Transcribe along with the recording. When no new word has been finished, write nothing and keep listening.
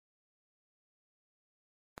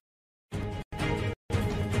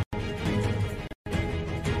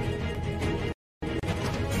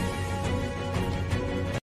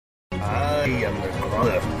I am the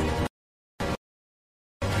Chronicler.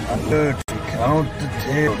 I'm here to count the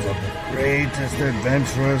tales of the greatest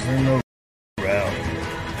adventurers in the realm.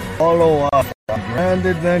 Follow us on grand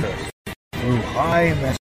adventures through high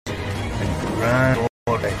messages and grand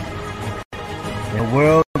order. In a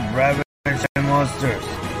world ravaged by monsters,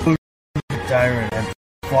 who tyrant and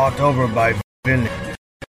fought over by villains,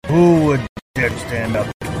 who would dare stand up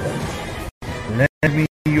to them? Lend me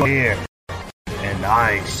your ear, and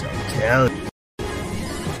I shall tell you.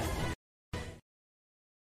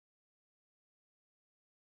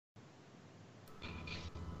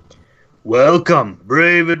 Welcome,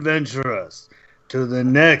 brave adventurers, to the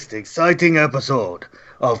next exciting episode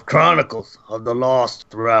of Chronicles of the Lost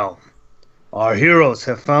Realm. Our heroes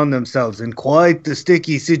have found themselves in quite the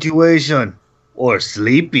sticky situation, or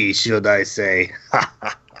sleepy, should I say.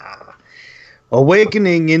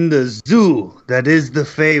 Awakening in the zoo that is the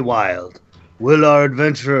Feywild, will our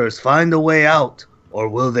adventurers find a way out, or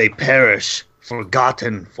will they perish,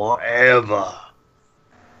 forgotten forever?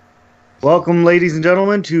 Welcome, ladies and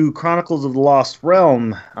gentlemen, to Chronicles of the Lost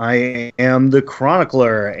Realm. I am the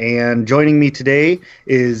Chronicler, and joining me today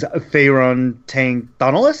is Faerun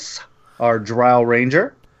Tankthonolus, our Drow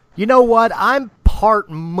Ranger. You know what? I'm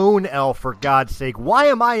part moon elf, for God's sake. Why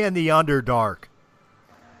am I in the Underdark?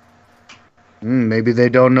 Maybe they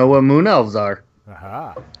don't know what moon elves are.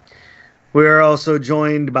 Aha. We're also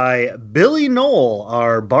joined by Billy Knoll,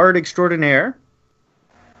 our Bard Extraordinaire.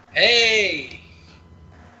 Hey!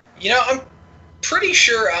 You know, I'm pretty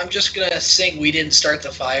sure I'm just going to sing We Didn't Start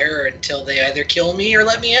the Fire until they either kill me or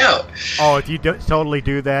let me out. Oh, if you totally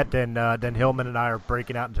do that, then Hillman and I are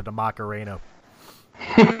breaking out into the Macarena.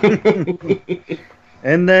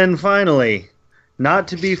 And then finally, not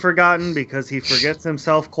to be forgotten because he forgets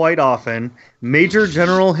himself quite often, Major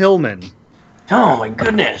General Hillman. Oh my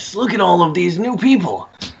goodness, look at all of these new people.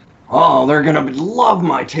 Oh, they're gonna love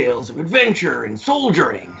my tales of adventure and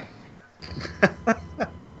soldiering.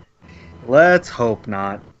 Let's hope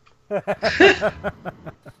not.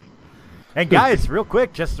 And guys, real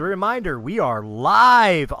quick, just a reminder, we are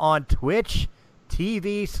live on Twitch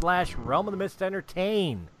TV/Realm of the Mist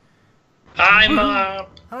Entertain. Hi, Mom.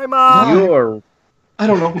 Hi, Mom. You're... I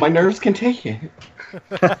don't know if my nerves can take it.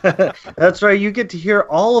 That's right, you get to hear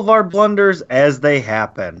all of our blunders as they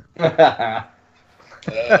happen.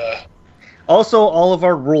 Also, all of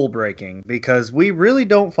our rule breaking, because we really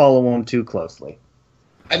don't follow them too closely.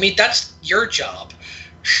 I mean, that's your job.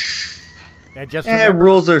 And just remember,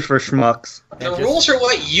 rules are for schmucks. The rules are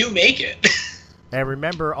what you make it. And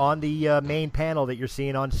remember, on the main panel that you're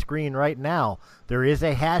seeing on screen right now, there is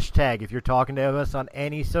a hashtag. If you're talking to us on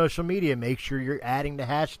any social media, make sure you're adding the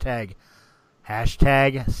hashtag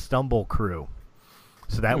StumbleCrew.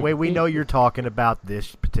 So that way we know you're talking about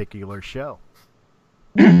this particular show.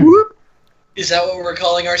 Is that what we're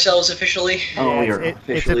calling ourselves officially? Oh, you're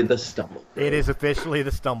officially the Stumble Crew. It is officially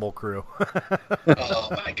the Stumble Crew. Oh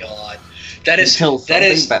my god. That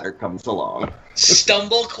is better comes along.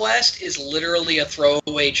 Stumble Quest is literally a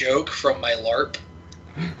throwaway joke from my LARP.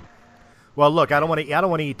 Well, look, I don't want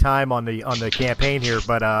to eat time on the campaign here,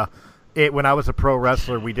 but when I was a pro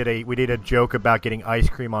wrestler, we did a joke about getting ice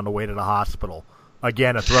cream on the way to the hospital.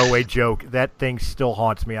 Again, a throwaway joke. That thing still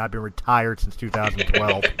haunts me. I've been retired since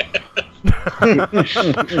 2012.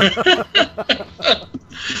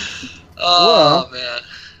 Oh, man.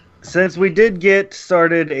 Since we did get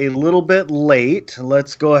started a little bit late,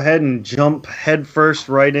 let's go ahead and jump headfirst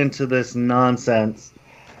right into this nonsense.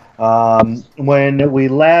 When we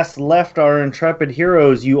last left our intrepid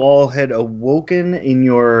heroes, you all had awoken in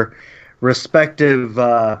your respective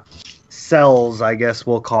cells, I guess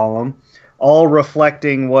we'll call them, all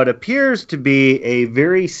reflecting what appears to be a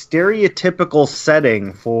very stereotypical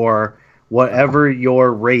setting for whatever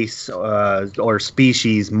your race or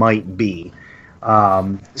species might be.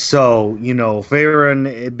 So,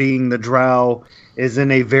 Faerun, being the Drow, is in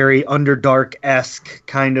a very Underdark-esque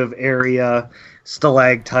kind of area.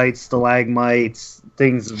 Stalactites, stalagmites,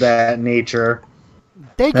 things of that nature.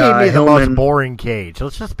 They gave me the most boring cage.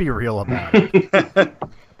 Let's just be real about it.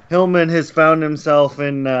 Hillman has found himself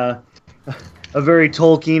in a very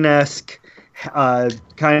Tolkien-esque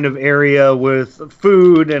kind of area with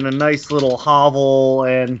food and a nice little hovel,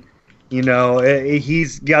 and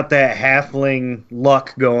he's got that halfling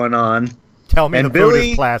luck going on. Tell me food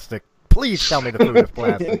is plastic. Please tell me the food is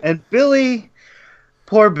plastic. And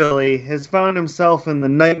poor Billy, has found himself in the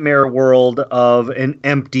nightmare world of an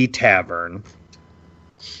empty tavern.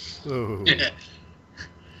 Ooh.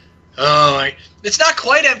 Oh, it's not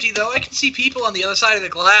quite empty, though. I can see people on the other side of the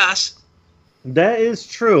glass. That is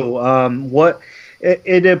true.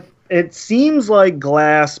 It seems like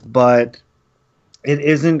glass, but it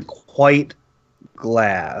isn't quite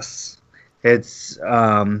glass. It's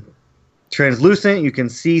translucent. You can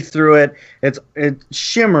see through it. It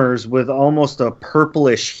shimmers with almost a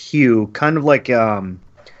purplish hue, kind of like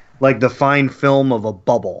the fine film of a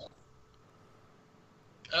bubble.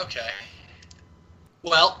 Okay.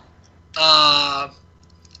 Well, I'm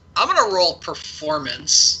gonna roll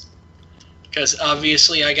performance because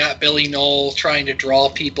obviously I got Billy Knoll trying to draw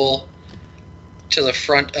people to the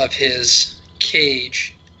front of his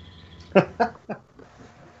cage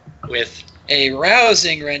with a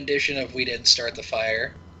rousing rendition of "We Didn't Start the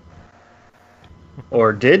Fire."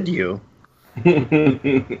 Or did you?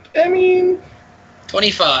 I mean,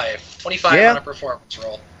 25 Yeah. on a performance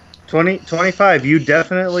roll. 25. You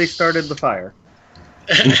definitely started the fire.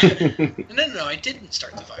 No, I didn't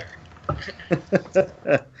start the fire.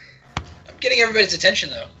 I'm getting everybody's attention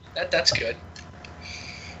though. That's good.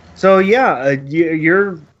 So yeah,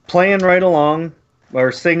 you're playing right along,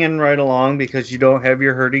 or singing right along, because you don't have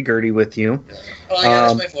your hurdy-gurdy with you. All I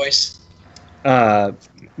got is my voice.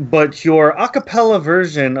 But your a cappella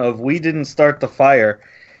version of "We Didn't Start the Fire"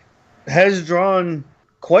 has drawn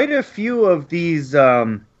quite a few of these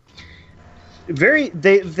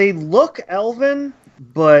they look elven,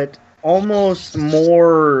 but almost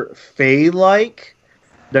more fey-like.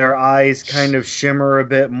 Their eyes kind of shimmer a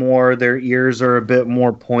bit more. Their ears are a bit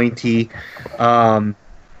more pointy.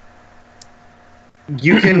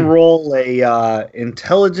 You can roll a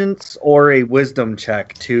intelligence or a wisdom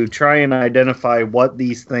check to try and identify what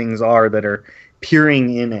these things are that are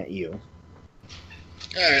peering in at you.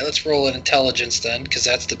 All right, let's roll an intelligence then, because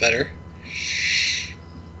that's the better.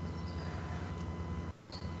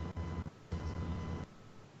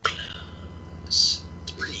 Plus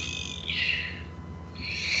 3.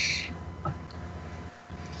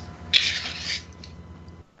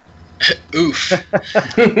 Oof.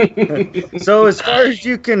 So as far as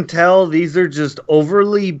you can tell, these are just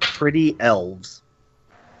overly pretty elves.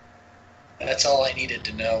 That's all I needed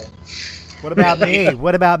to know. What about me?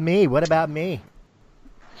 What about me? What about me?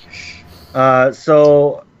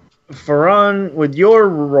 So, Faran, with your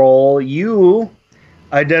role, you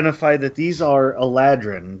identify that these are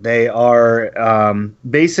Eladrin. They are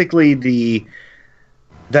basically the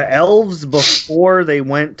elves before they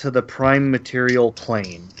went to the prime material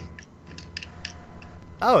plane.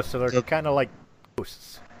 Oh, so they're kind of like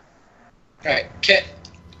ghosts. All right,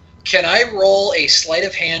 can I roll a sleight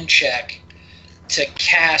of hand check to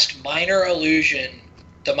cast minor illusion,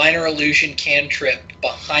 the minor illusion cantrip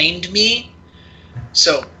behind me?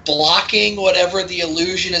 So blocking whatever the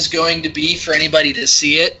illusion is going to be for anybody to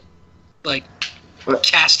see it, like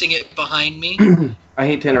casting it behind me. I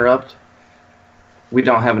hate to interrupt. We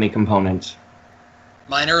don't have any components.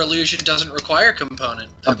 Minor illusion doesn't require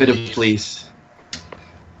component. A bit of believe. fleece.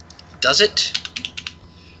 Does it?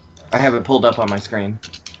 I have it pulled up on my screen.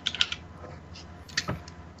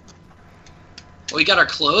 We got our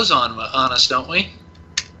clothes on us, don't we?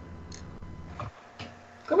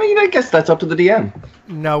 I mean, I guess that's up to the DM.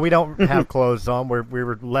 No, we don't have clothes on. We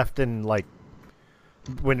were left in like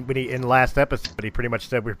when he in the last episode he pretty much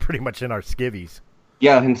said we were pretty much in our skivvies.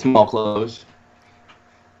 Yeah, in small clothes.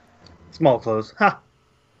 Small clothes. Ha!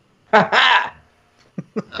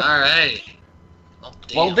 All right.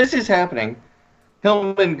 While this is happening,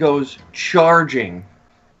 Hillman goes charging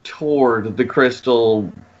toward the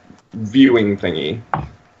crystal viewing thingy.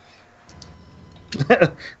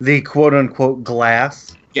 The quote-unquote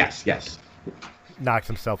glass. Yes, yes. Knocks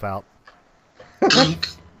himself out. Thunk.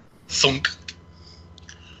 Thunk.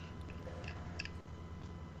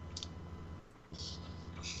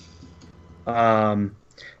 I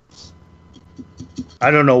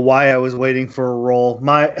don't know why I was waiting for a roll.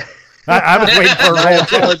 I was waiting for a My roll.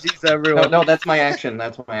 apologies, everyone. No, that's my action.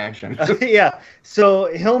 That's my action. Yeah.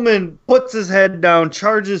 So Hillman puts his head down,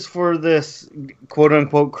 charges for this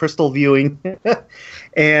quote-unquote crystal viewing,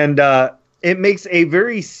 and it makes a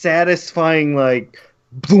very satisfying, like,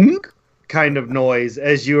 boom kind of noise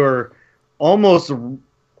as you're almost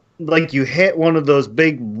like you hit one of those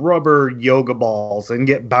big rubber yoga balls and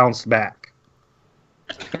get bounced back.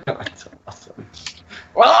 That's awesome.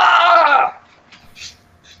 Ah!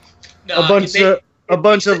 No, A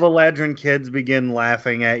bunch of Eladrin kids begin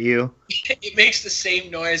laughing at you. It makes the same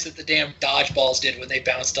noise that the damn dodgeballs did when they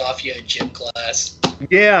bounced off you in gym class.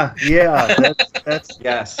 Yeah, that's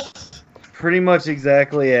Yes. pretty much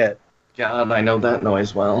exactly it. God, I know that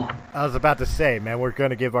noise well. I was about to say, man, we're going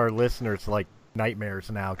to give our listeners like nightmares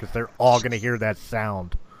now because they're all going to hear that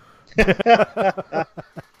sound.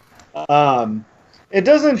 It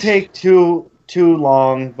doesn't take too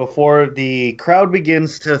long before the crowd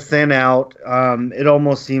begins to thin out. It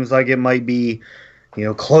almost seems like it might be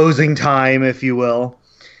closing time, if you will.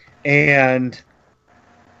 And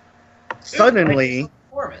suddenly,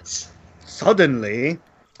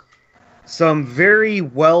 some very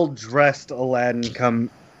well-dressed Eladrin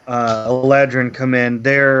come in.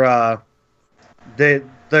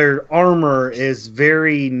 Their armor is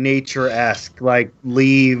very nature-esque, like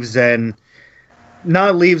leaves, and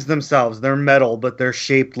not leaves themselves. They're metal, but they're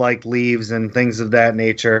shaped like leaves and things of that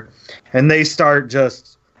nature. And they start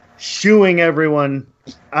just shooing everyone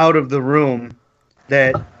out of the room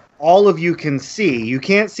that all of you can see. You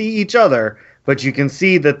can't see each other, but you can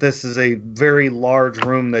see that this is a very large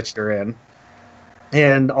room that you're in.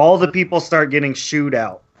 And all the people start getting shooed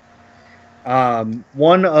out.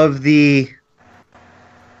 One of the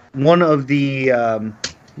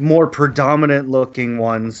more predominant looking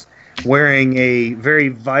ones, wearing a very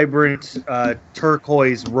vibrant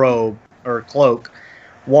turquoise robe or cloak,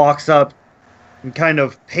 walks up and kind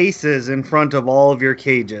of paces in front of all of your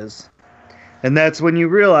cages. And that's when you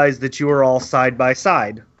realize that you are all side by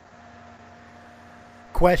side.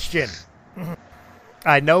 Question.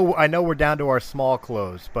 I know we're down to our small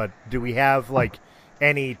clothes, but do we have like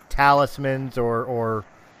any talismans or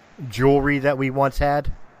jewelry that we once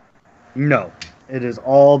had? No, it has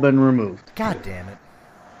all been removed. God damn it.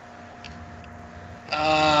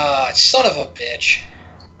 Son of a bitch.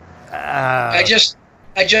 I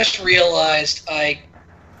just realized I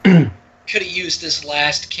could have used this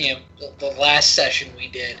last the last session we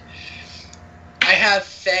did. I have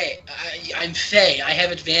Fae. I'm Fae. I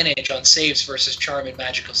have advantage on saves versus Charm and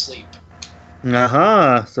Magical Sleep.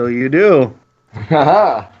 Uh-huh, so you do.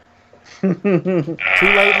 Haha. Too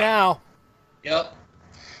late now. Yep.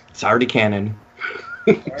 It's already canon.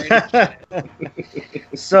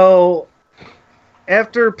 So,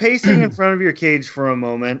 after pacing in front of your cage for a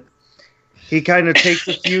moment, he kind of takes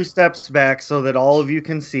a few steps back so that all of you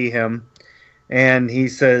can see him, and he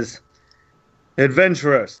says,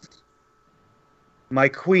 "Adventurers, my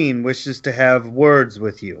queen wishes to have words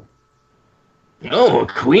with you." Oh, a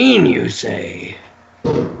queen, you say?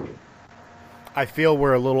 I feel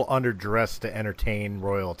we're a little underdressed to entertain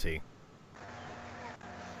royalty.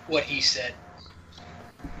 What he said.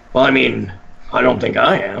 Well, I mean, I don't think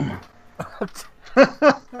I am.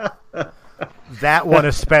 That one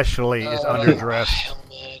especially is underdressed.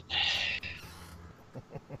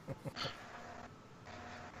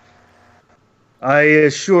 I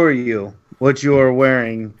assure you, what you are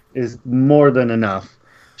wearing is more than enough.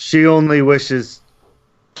 She only wishes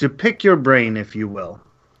to pick your brain, if you will.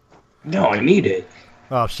 No, I need it.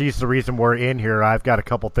 Well, she's the reason we're in here. I've got a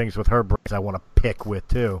couple things with her brains I want to pick with,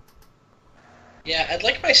 too. Yeah, I'd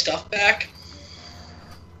like my stuff back.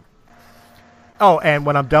 Oh, and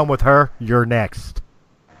when I'm done with her, you're next.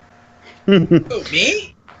 Who,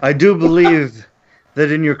 me? I do believe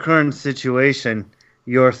that in your current situation,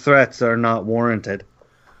 your threats are not warranted.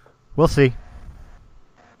 We'll see.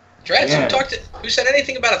 Threats? Yeah. Who said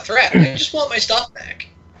anything about a threat? I just want my stuff back.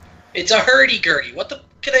 It's a hurdy-gurdy. What the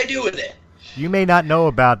can I do with it? You may not know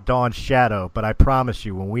about Dawn's Shadow, but I promise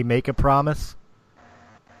you, when we make a promise,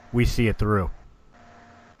 we see it through.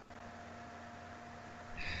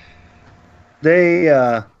 They,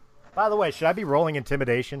 By the way, should I be rolling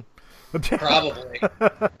intimidation? Probably.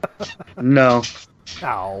 no.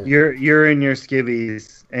 No. You're in your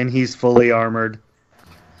skivvies, and he's fully armored.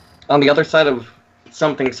 On the other side of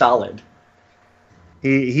something solid.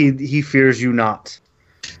 He fears you not.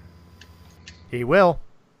 He will.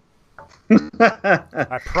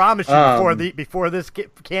 I promise you, before this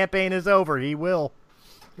campaign is over, he will.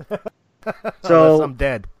 So unless I'm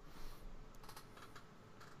dead.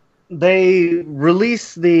 They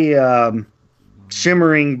release the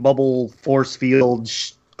shimmering bubble force field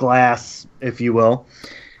glass, if you will,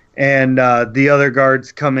 and the other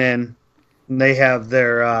guards come in, and they have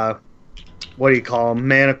their what do you call them,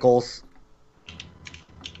 manacles,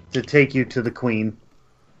 to take you to the queen.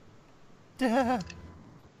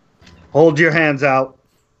 Hold your hands out.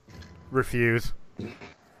 Refuse.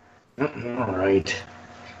 All right.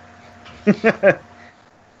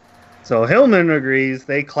 So Hillman agrees.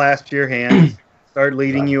 They clasp your hands, start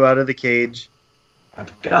leading you out of the cage.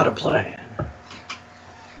 I've got a plan.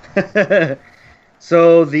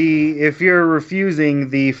 So if you're refusing,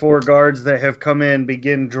 the 4 guards that have come in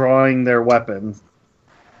begin drawing their weapons.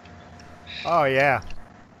 Oh, yeah.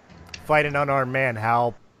 Fight an unarmed man.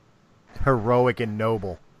 How heroic and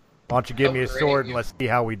noble. Why don't you give me a sword and let's see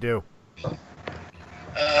how we do.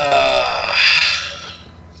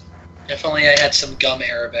 If only I had some gum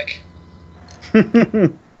Arabic.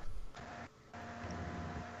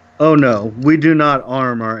 Oh no, we do not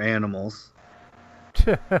arm our animals.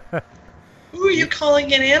 Who are you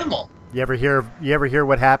calling an animal? You ever hear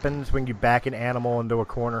what happens when you back an animal into a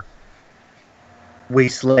corner? We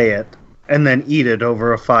slay it and then eat it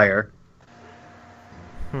over a fire.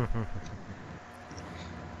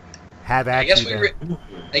 Have at I guess you we then.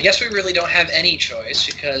 I guess we really don't have any choice,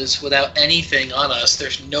 because without anything on us,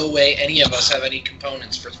 there's no way any of us have any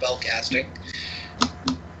components for spellcasting.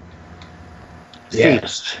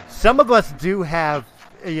 Yes. Some of us do have,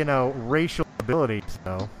 racial abilities,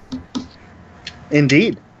 though.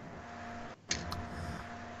 Indeed.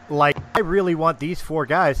 Like, I really want these 4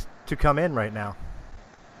 guys to come in right now.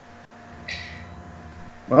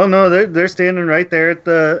 Well, no, they're standing right there at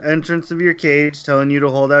the entrance of your cage, telling you to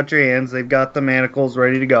hold out your hands. They've got the manacles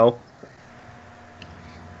ready to go.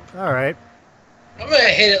 All right. I'm gonna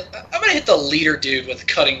hit the leader dude with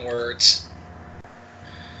cutting words.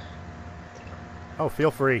 Oh,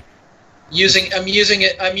 feel free. I'm using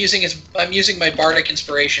my bardic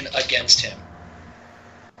inspiration against him.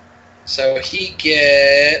 So he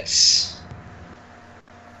gets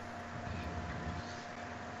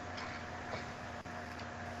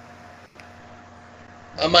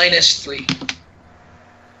a -3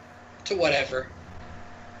 to whatever.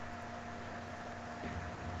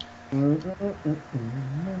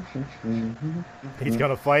 He's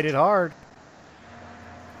gonna fight it hard.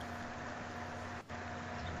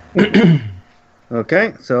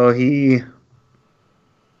 Okay, so he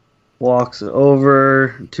walks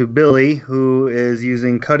over to Billy, who is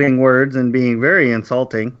using cutting words and being very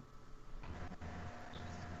insulting,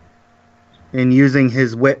 and using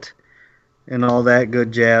his wit and all that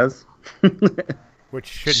good jazz. Which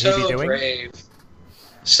should he be doing?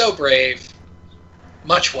 So brave.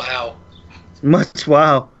 Much wow. Much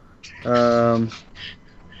wow. All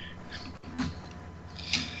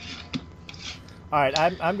right,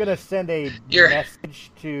 I'm gonna send a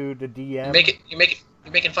message to the DM.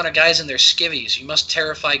 You're making fun of guys and their skivvies. You must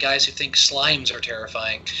terrify guys who think slimes are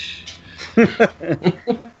terrifying.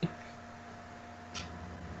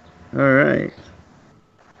 All right.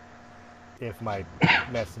 If my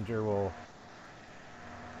messenger will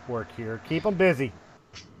work here, keep him busy.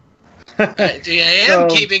 I am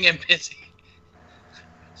keeping him busy.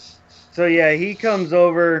 So yeah, he comes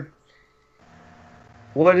over.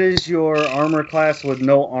 What is your armor class with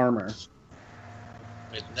no armor?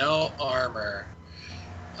 With no armor.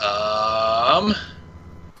 I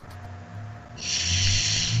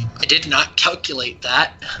did not calculate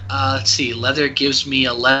that. Let's see. Leather gives me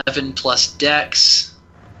 11 plus dex.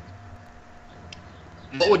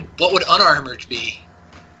 What would unarmored be?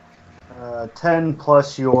 10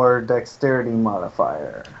 plus your dexterity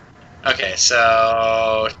modifier. Okay,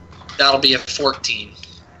 so that'll be a 14.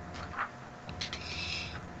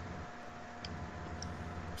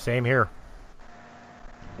 Same here.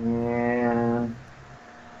 And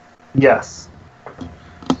yes.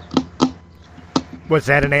 Was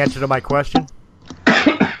that an answer to my question?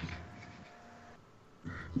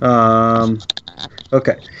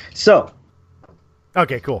 Okay. So.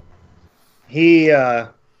 Okay, cool. He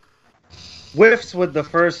whiffs with the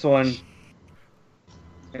first one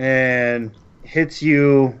and hits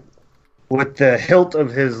you with the hilt of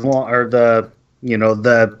his the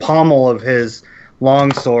pommel of his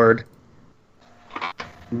longsword,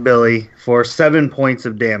 Billy, for 7 points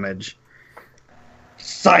of damage.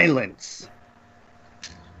 Silence.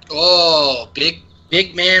 Oh, big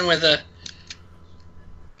man with a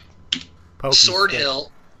Pokey sword stick.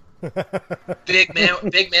 hilt. Big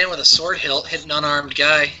man with a sword hilt hit an unarmed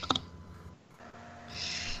guy.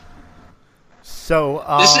 So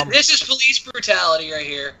this is police brutality right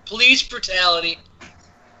here. Police brutality.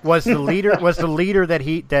 was the leader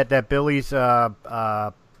that Billy's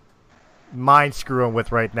mind screwing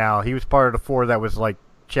with right now? He was part of the 4 that was like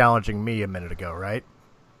challenging me a minute ago, right?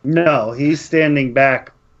 No, he's standing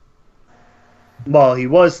back. Well, he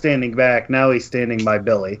was standing back. Now he's standing by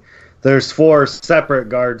Billy. There's 4 separate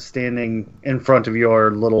guards standing in front of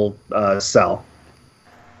your little cell.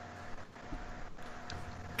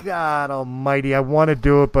 God almighty, I want to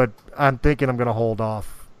do it, but I'm thinking I'm going to hold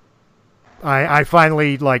off. I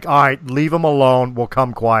finally, all right, leave him alone. We'll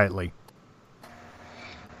come quietly.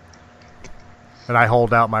 And I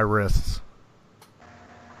hold out my wrists.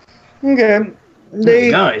 Okay.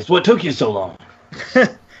 Guys, what took you so long?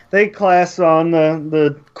 They clasp on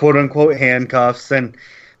the quote-unquote handcuffs, and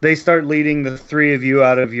they start leading the 3 of you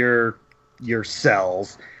out of your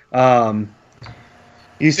cells. See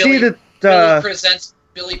that...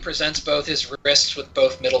 Billy presents both his wrists with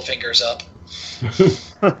both middle fingers up.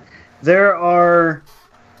 There are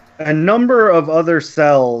a number of other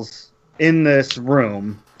cells in this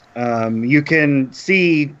room. You can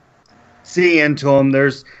see into them.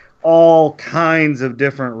 There's all kinds of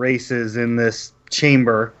different races in this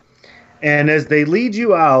chamber. And as they lead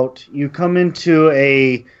you out, you come into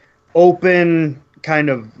a open kind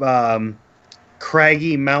of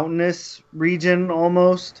craggy mountainous region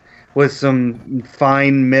almost, with some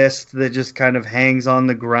fine mist that just kind of hangs on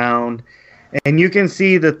the ground. And you can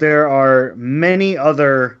see that there are many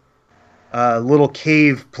other little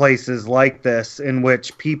cave places like this in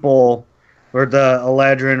which people or the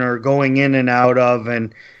Eladrin are going in and out of,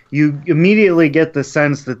 and you immediately get the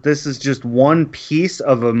sense that this is just one piece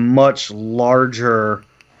of a much larger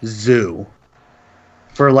zoo,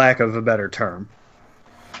 for lack of a better term.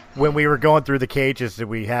 When we were going through the cages, did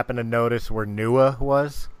we happen to notice where Nua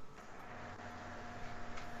was?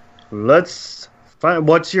 Let's find.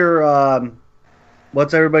 What's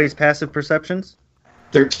everybody's passive perceptions?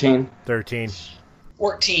 13. 13.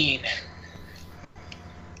 14.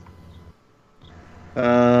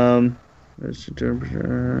 And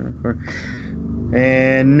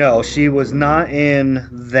no, she was not in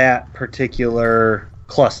that particular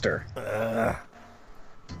cluster.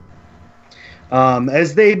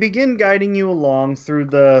 As they begin guiding you along through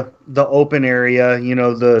the open area, you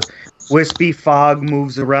know, the wispy fog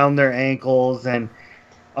moves around their ankles, and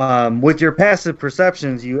with your passive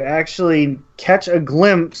perceptions, you actually catch a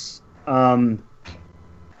glimpse, not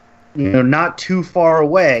too far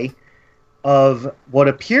away, of what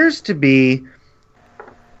appears to be.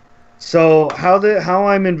 So how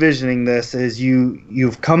I'm envisioning this is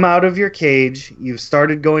you've come out of your cage, you've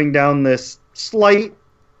started going down this slight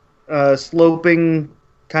sloping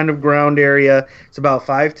kind of ground area. It's about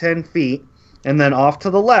 5-10 feet, and then off to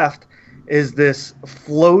the left is this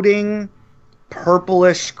floating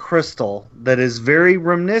purplish crystal that is very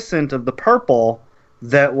reminiscent of the purple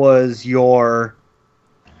that was your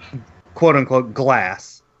quote-unquote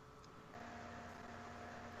glass.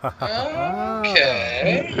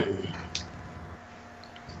 Okay.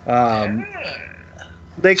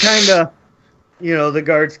 They kind of, the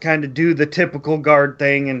guards kind of do the typical guard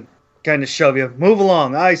thing and kind of shove you. Move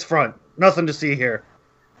along, eyes front. Nothing to see here.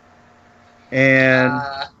 And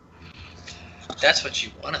that's what you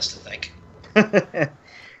want us to think.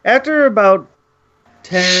 after about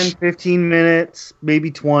 10, 15 minutes,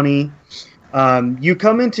 maybe 20, you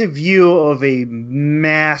come into view of a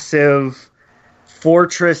massive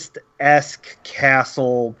fortress-esque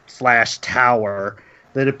castle / tower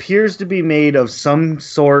that appears to be made of some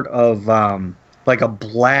sort of like a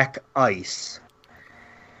black ice.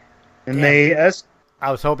 And Damn.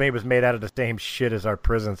 I was hoping it was made out of the same shit as our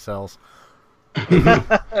prison cells.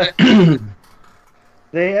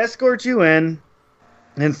 They escort you in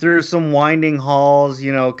and through some winding halls,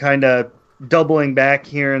 kind of doubling back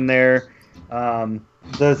here and there.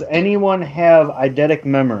 Does anyone have eidetic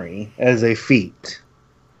memory as a feat?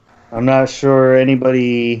 I'm not sure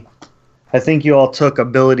anybody. I think you all took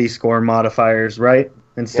ability score modifiers, right?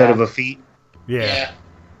 Instead of a feat? Yeah.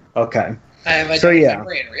 Okay. I have eidetic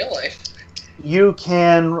memory in real life. You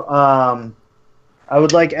can. I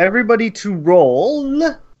would like everybody to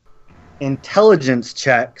roll intelligence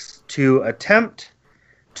checks to attempt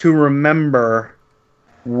to remember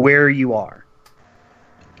where you are.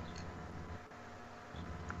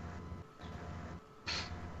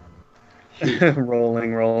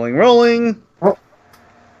 rolling.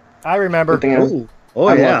 I remember. I'm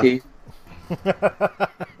lucky.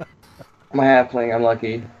 I'm a halfling. I'm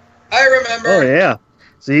lucky. I remember. Oh yeah.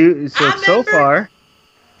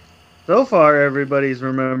 So far, everybody's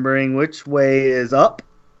remembering which way is up.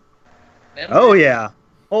 Oh yeah.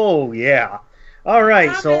 All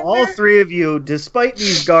right. So all three of you, despite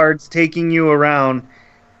these guards taking you around,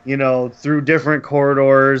 through different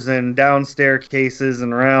corridors and down staircases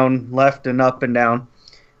and around left and up and down,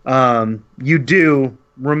 you do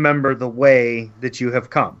remember the way that you have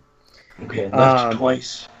come. Okay, left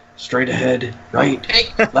twice, straight ahead, right,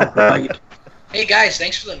 left, right. Hey guys,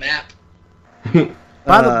 thanks for the map.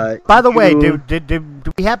 By the way,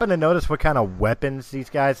 did we happen to notice what kind of weapons these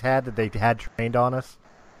guys had that they had trained on us?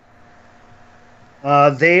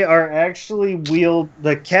 They are actually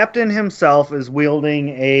the captain himself is wielding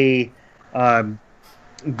a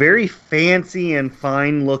very fancy and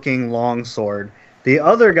fine-looking longsword. The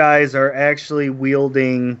other guys are actually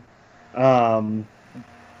wielding, they're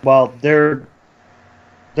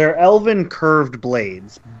elven curved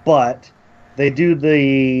blades, but they do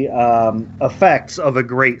the effects of a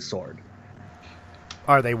greatsword.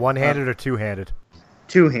 Are they one-handed or two-handed?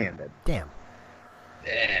 Two-handed. Damn.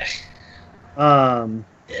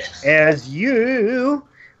 As you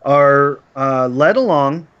are led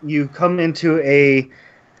along, you come into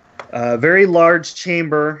a very large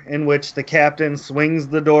chamber in which the captain swings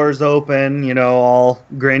the doors open, all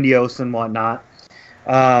grandiose and whatnot.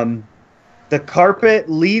 The carpet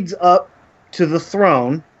leads up to the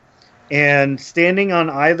throne, and standing on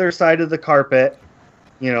either side of the carpet,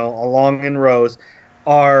 along in rows,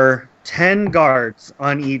 are 10 guards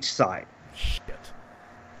on each side. Shit.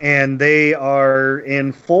 And they are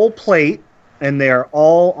in full plate, and they are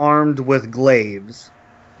all armed with glaives.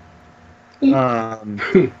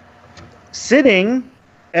 Sitting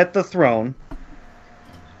at the throne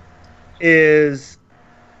is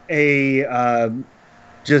a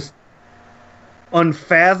just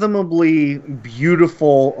unfathomably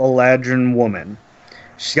beautiful Eladrin woman.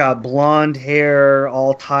 She's got blonde hair,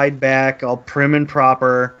 all tied back, all prim and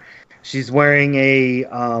proper. She's wearing a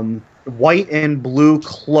white and blue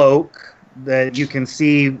cloak that you can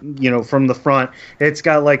see, from the front. It's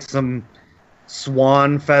got like some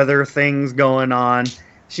swan feather things going on.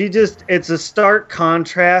 It's a stark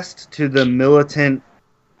contrast to the militant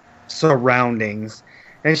surroundings.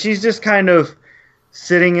 And she's just kind of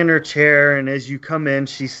sitting in her chair, and as you come in,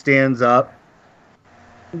 she stands up.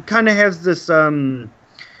 Kind of has this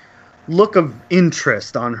look of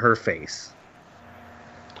interest on her face.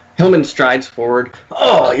 Hillman strides forward.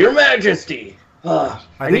 Oh, Your Majesty! I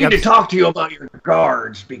need to talk to you about your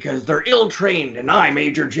guards, because they're ill-trained, and I,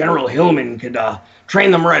 Major General Hillman, could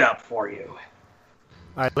train them right up for you.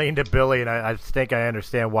 I lean to Billy, and I think I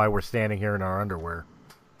understand why we're standing here in our underwear.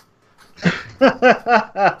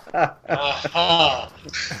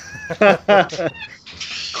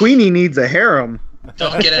 Queenie needs a harem.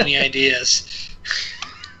 Don't get any ideas.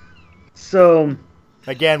 So,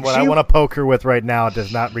 again, what I want to poke her with right now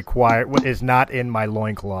is not in my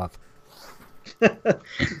loincloth.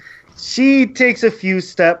 She takes a few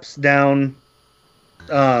steps down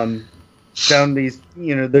these,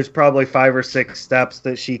 there's probably 5 or 6 steps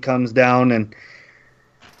that she comes down and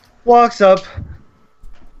walks up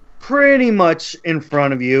pretty much in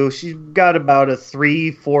front of you. She's got about a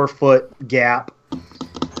 3-4 foot gap,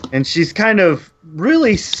 and she's kind of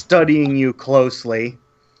really studying you closely.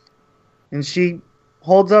 And she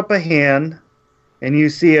holds up a hand, and you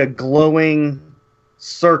see a glowing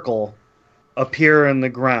circle appear in the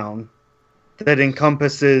ground that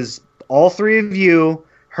encompasses all 3 of you,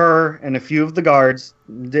 her, and a few of the guards.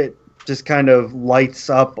 That just kind of lights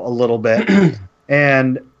up a little bit.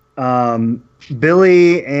 And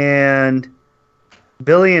Billy and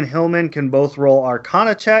Hillman can both roll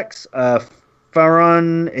Arcana checks.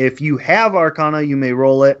 Farron, if you have Arcana, you may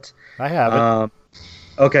roll it. I have it.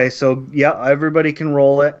 Okay, so yeah, everybody can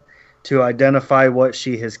roll it to identify what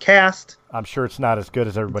she has cast. I'm sure it's not as good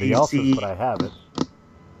as everybody else's, but I have it.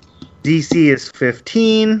 DC is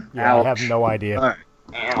 15. Yeah, I have no idea.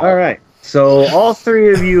 All right. So all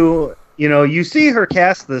 3 of you, you see her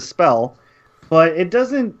cast the spell, but it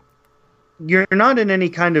doesn't. You're not in any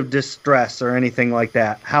kind of distress or anything like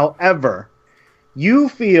that. However, you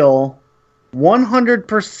feel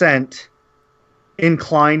 100%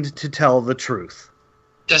 inclined to tell the truth.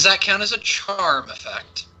 Does that count as a charm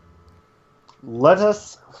effect? Let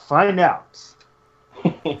us find out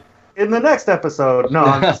in the next episode. No,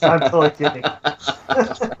 I'm totally kidding.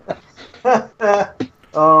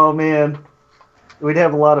 Oh man, we'd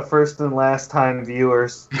have a lot of first and last time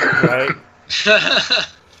viewers, right?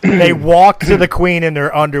 They walked to the queen in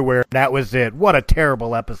their underwear. That was it. What a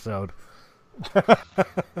terrible episode.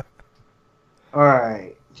 All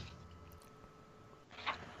right.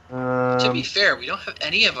 To be fair, we don't have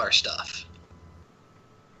any of our stuff.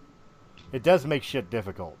 It does make shit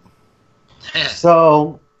difficult.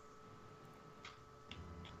 So,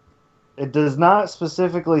 it does not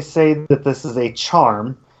specifically say that this is a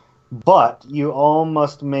charm, but you all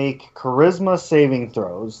must make charisma saving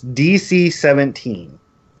throws, DC 17.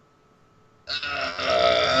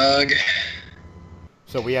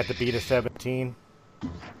 So we have to beat a 17?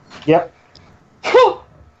 Yep.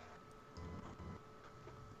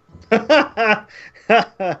 How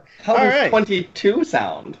does right. 22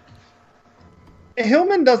 sound?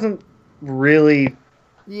 Hillman doesn't really...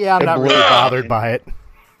 Yeah, I'm not really bothered by it.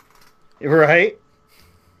 Right?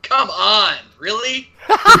 Come on, really?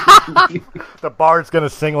 The bard's gonna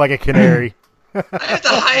sing like a canary. I have the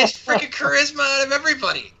highest freaking charisma out of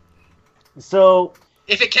everybody. So...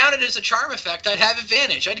 If it counted as a charm effect, I'd have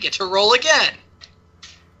advantage. I'd get to roll again.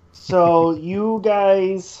 So, you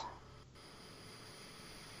guys...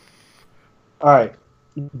 Alright.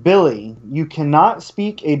 Billy, you cannot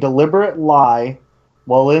speak a deliberate lie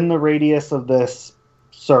while in the radius of this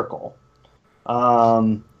circle.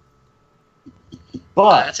 But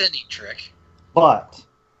that's a neat trick. But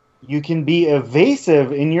You can be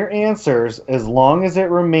evasive in your answers as long as it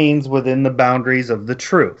remains within the boundaries of the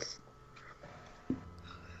truth.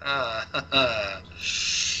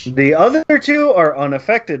 The other two are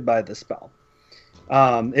unaffected by the spell.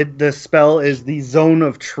 The spell is the Zone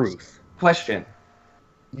of Truth. Question.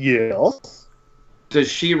 Yes. Does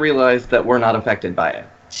she realize that we're not affected by it?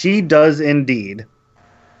 She does indeed.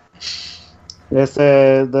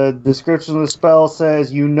 The description of the spell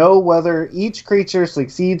says, you know whether each creature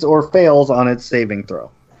succeeds or fails on its saving throw.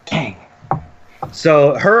 Dang.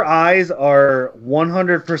 So her eyes are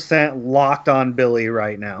 100% locked on Billy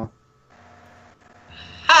right now.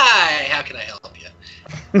 Hi, how can I help you?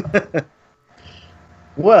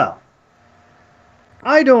 Well,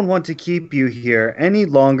 I don't want to keep you here any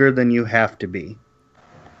longer than you have to be.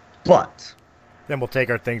 But... Then we'll take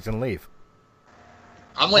our things and leave.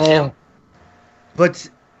 I'm with him. But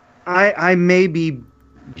I may be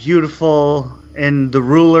beautiful and the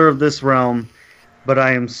ruler of this realm, but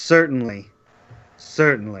I am certainly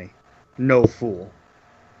no fool.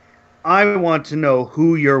 I want to know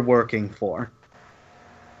who you're working for.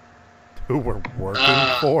 Who we're working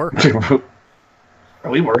for? Are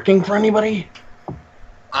we working for anybody?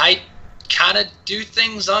 I kind of do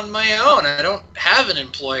things on my own. I don't have an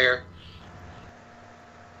employer.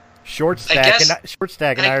 Short Stack and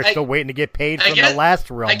I are still waiting to get paid from the last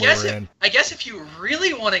realm we were in. I guess if you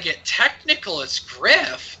really want to get technical, it's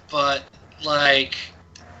Griff, but, like,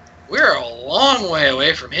 we're a long way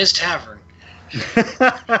away from his tavern.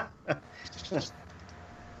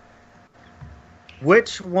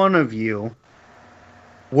 Which one of you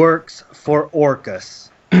works for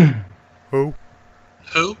Orcus? Who?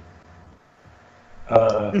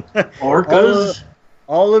 Orcas?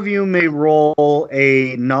 All of you may roll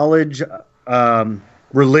a knowledge,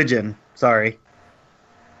 religion. Sorry.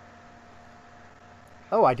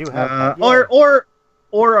 Oh, I do have. Or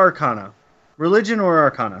Arcana, religion or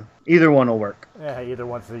Arcana. Either one will work. Yeah, either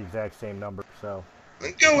one's the exact same number. So.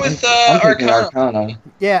 Go with I'm Arcana.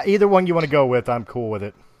 Yeah, either one you want to go with, I'm cool with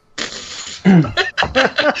it.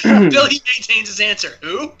 Billy maintains his answer.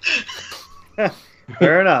 Who?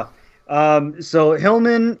 Fair enough. So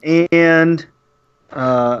Hillman and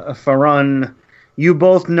Farun, you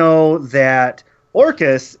both know that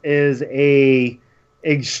Orcus is a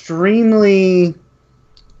extremely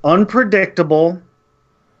unpredictable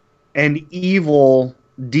and evil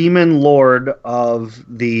demon lord of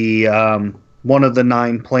the one of the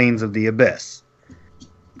 9 planes of the abyss.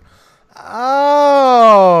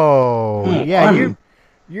 Oh, yeah,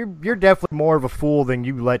 you're definitely more of a fool than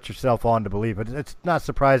you let yourself on to believe. But it's not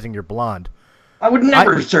surprising you're blonde. I would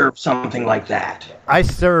never serve something like that. I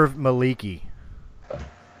serve Maliki,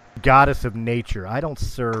 goddess of nature. I don't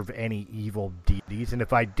serve any evil deities, and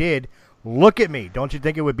if I did, look at me. Don't you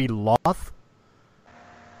think it would be Loth?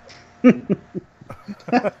 Is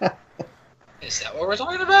that what we're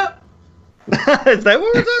talking about? Is that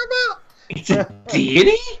what we're talking about? It's a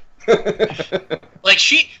deity? Like,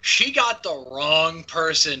 she got the wrong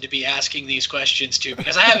person to be asking these questions to,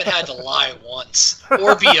 because I haven't had to lie once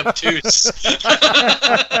or be obtuse.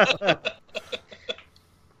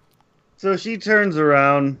 So she turns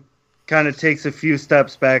around, kind of takes a few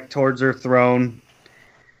steps back towards her throne,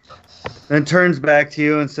 then turns back to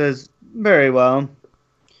you and says, very well.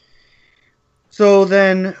 So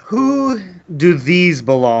then, who do these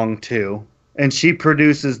belong to? And she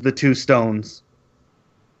produces the 2 stones.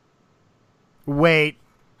 Wait,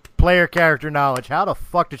 player character knowledge. How the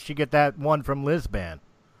fuck did she get that one from Lisban?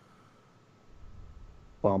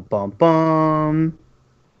 Bum, bum, bum.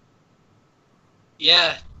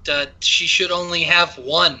 Yeah, she should only have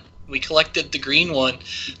one. We collected the green one.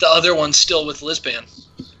 The other one's still with Lisban.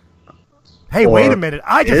 Hey, wait a minute.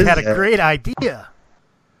 I just had a it? great idea.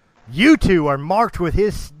 You 2 are marked with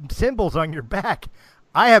his symbols on your back.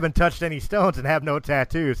 I haven't touched any stones and have no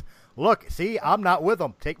tattoos. Look, see, I'm not with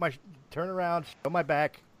them. Turn around, show my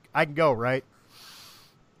back. I can go, right?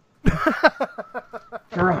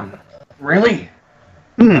 Really?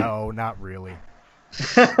 No, not really.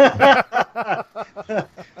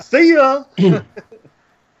 See ya!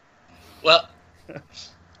 Well,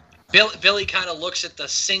 Billy kind of looks at the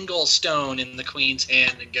single stone in the queen's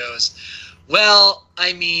hand and goes, well,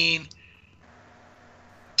 I mean,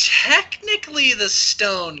 technically the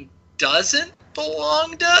stone doesn't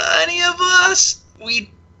belong to any of us.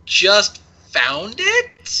 We just found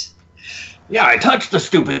it? Yeah, I touched the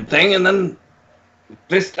stupid thing and then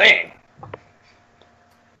this thing.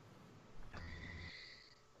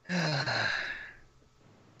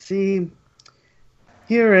 See,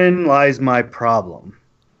 herein lies my problem.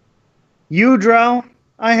 You, Drow,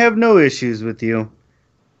 I have no issues with you.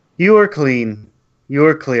 You are clean.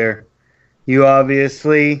 you're clear. You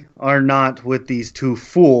obviously are not with these two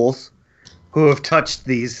fools who have touched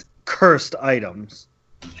these cursed items.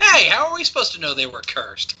 Hey, how are we supposed to know they were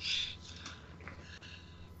cursed?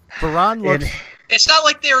 Faran looks... It's not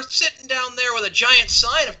like they were sitting down there with a giant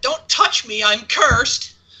sign of "Don't touch me, I'm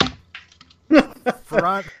cursed."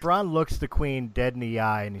 Faran looks the queen dead in the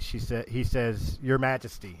eye, and he says, "Your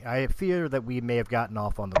Majesty, I fear that we may have gotten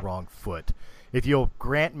off on the wrong foot. If you'll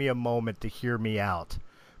grant me a moment to hear me out,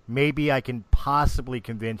 maybe I can possibly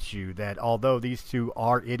convince you that although these two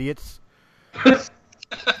are idiots,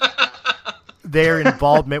 their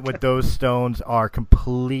involvement with those stones are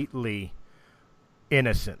completely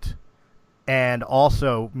innocent. And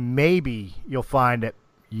also, maybe you'll find that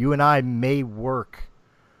you and I may work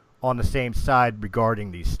on the same side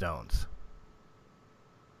regarding these stones."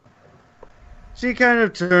 She kind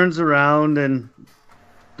of turns around and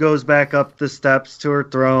goes back up the steps to her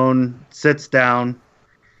throne, sits down,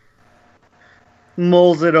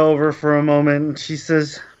 mulls it over for a moment, and she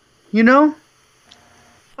says, "You know,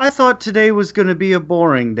 I thought today was going to be a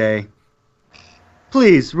boring day.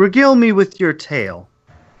 Please, regale me with your tale."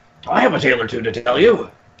 I have a tale or two to tell you.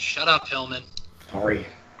 Shut up, Hillman. Sorry.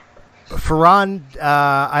 Faran,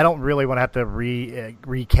 I don't really want to have to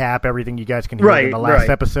recap everything you guys can hear in the last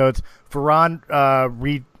episodes. Faran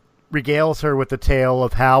regales her with the tale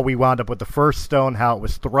of how we wound up with the first stone, how it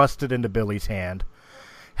was thrusted into Billy's hand,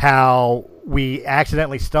 how we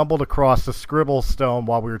accidentally stumbled across the scribble stone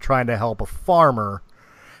while we were trying to help a farmer,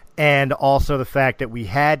 and also the fact that we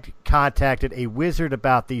had contacted a wizard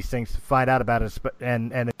about these things to find out about it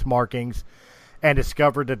and its markings, and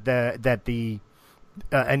discovered that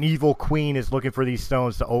an evil queen is looking for these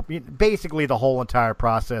stones to open. Basically, the whole entire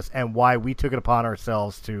process, and why we took it upon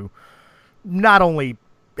ourselves to not only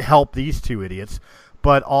help these two idiots,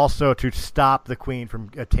 but also to stop the queen from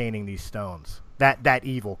attaining these stones. That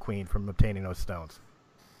evil queen from obtaining those stones.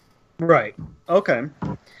 Right. Okay.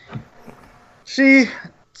 She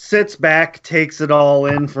sits back, takes it all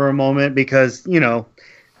in for a moment because, you know,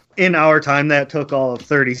 in our time that took all of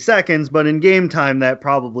 30 seconds, but in game time that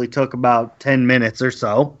probably took about 10 minutes or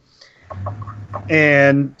so.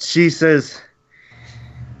 And she says,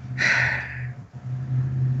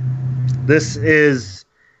 "This is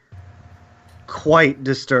quite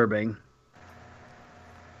disturbing.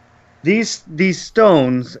 These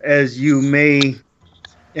stones, as you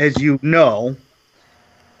know,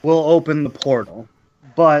 will open the portal.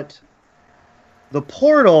 But the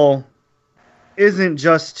portal isn't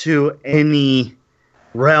just to any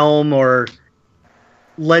realm or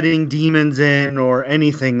letting demons in or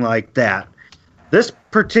anything like that. This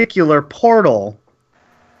particular portal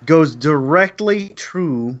goes directly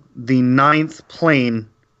to the 9th plane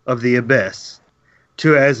of the abyss,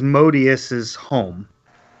 to Asmodeus's home.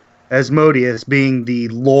 Asmodeus being the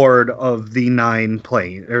lord of the 9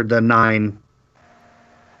 plane, or the 9th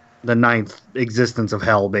existence of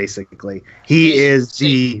hell, basically. He is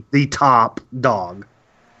the top dog.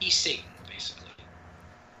 He's Satan, basically.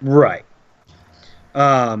 Right.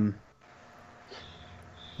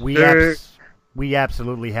 We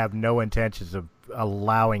absolutely have no intentions of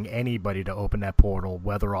allowing anybody to open that portal,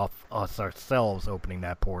 whether off us ourselves opening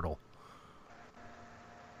that portal.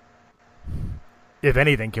 If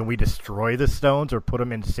anything, can we destroy the stones or put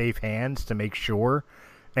them in safe hands to make sure?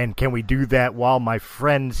 And can we do that while my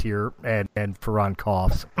friends here, and Faran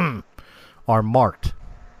coughs, are marked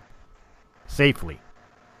safely?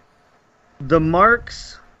 The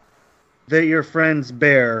marks that your friends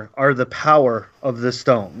bear are the power of the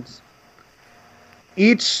stones.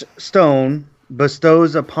 Each stone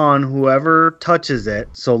bestows upon whoever touches it,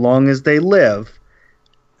 so long as they live,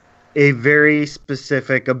 a very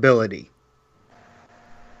specific ability.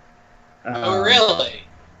 Oh, really?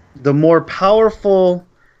 The more powerful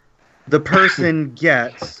the person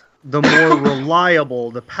gets, the more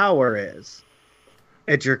reliable the power is.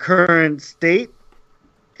 At your current state,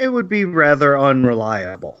 it would be rather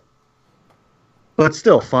unreliable. But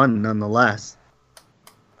still fun nonetheless.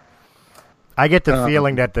 I get the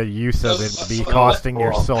feeling that the use of it would be costing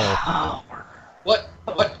your soul. What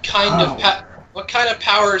kind of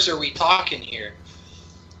powers are we talking here?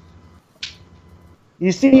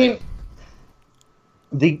 You see,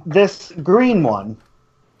 this green one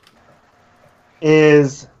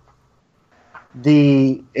is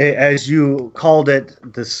as you called it,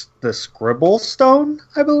 the scribble stone,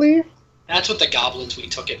 I believe. That's what the goblins we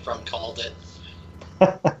took it from called it.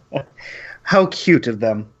 How cute of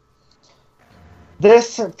them.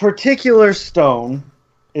 This particular stone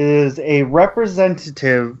is a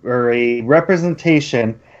representation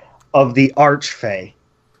of the Archfey.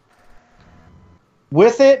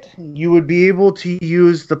 With it, you would be able to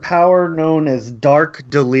use the power known as Dark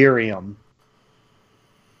Delirium.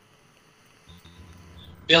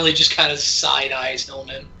 Billy just kind of side-eyes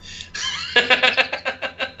Hillman.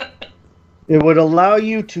 It would allow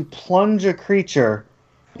you to plunge a creature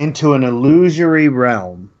into an illusory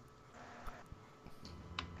realm.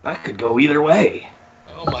 That could go either way.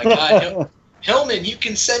 Oh my god. Hillman, you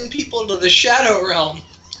can send people to the Shadow Realm.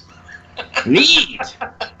 Neat!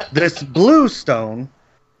 This blue stone...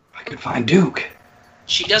 I could find Duke.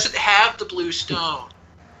 She doesn't have the blue stone.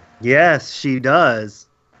 Yes, she does.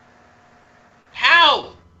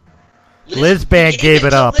 How? Lizban gave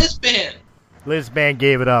it up. Lizban. Lizban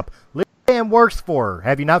gave it up. Lizban works for her.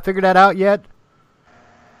 Have you not figured that out yet?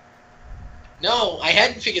 No, I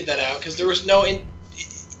hadn't figured that out because there was no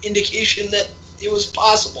indication that it was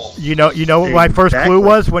possible. You know what my first clue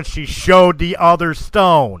was? When she showed the other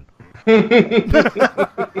stone. The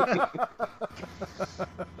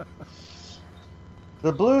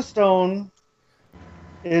blue stone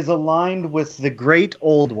is aligned with the Great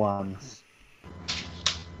Old Ones.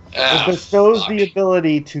 It bestows the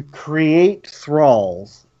ability to create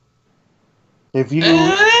thralls. If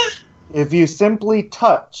you simply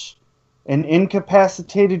touch an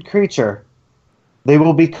incapacitated creature, they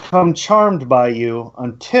will become charmed by you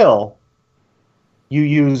until you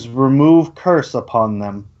use Remove Curse upon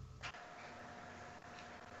them.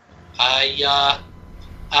 I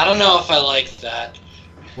don't know if I like that.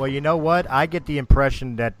 Well, you know what? I get the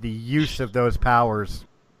impression that the use of those powers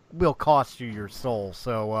will cost you your soul.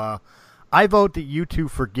 So I vote that you two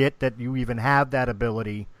forget that you even have that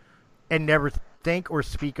ability and never think or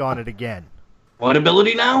speak on it again. What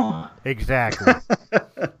ability now? Exactly.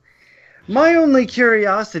 My only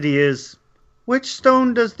curiosity is, which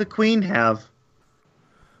stone does the queen have?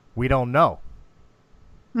 We don't know.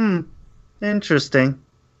 Interesting.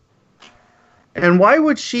 And why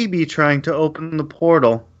would she be trying to open the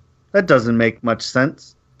portal? That doesn't make much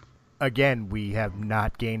sense. Again, we have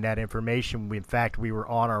not gained that information. In fact, we were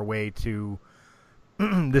on our way to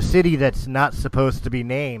the city that's not supposed to be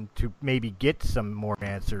named to maybe get some more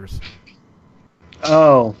answers.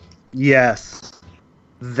 Oh, yes.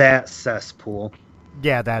 That cesspool.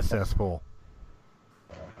 Yeah, that cesspool.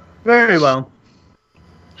 Very well.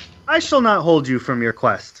 I shall not hold you from your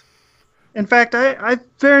quest. In fact, I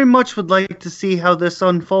very much would like to see how this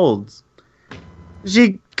unfolds.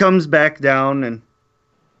 She comes back down and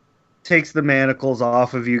takes the manacles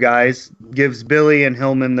off of you guys, gives Billy and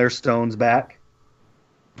Hillman their stones back.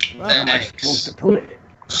 Where am I supposed to put it?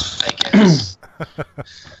 I guess.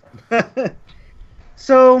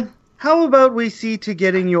 So, how about we see to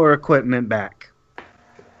getting your equipment back?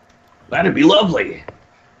 That'd be lovely.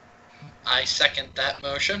 I second that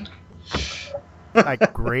motion. I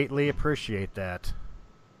greatly appreciate that.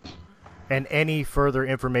 And any further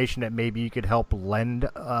information that maybe you could help lend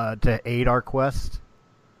to aid our quest?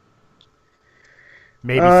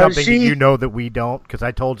 Maybe something that you know that we don't, because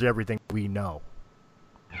I told you everything we know.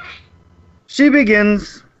 She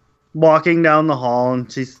begins walking down the hall,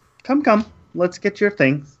 and she's, come, let's get your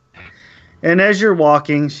things. And as you're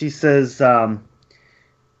walking, she says,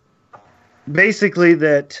 basically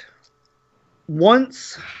that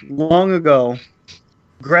once, long ago,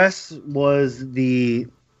 Gress was the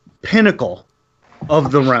pinnacle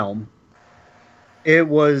of the realm. It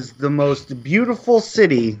was the most beautiful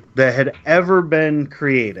city that had ever been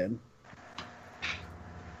created.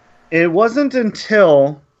 It wasn't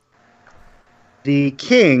until the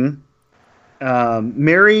king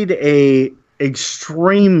married a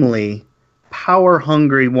extremely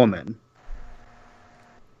power-hungry woman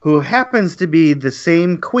who happens to be the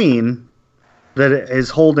same queen that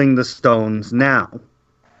is holding the stones now.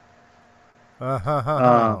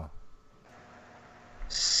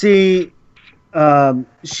 She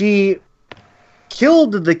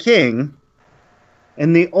killed the king,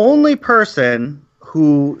 and the only person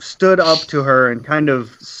who stood up to her and kind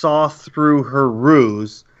of saw through her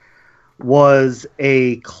ruse was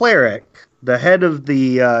a cleric, the head of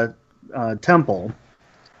the temple,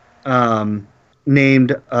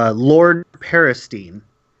 named Lord Peristine.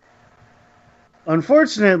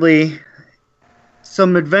 Unfortunately,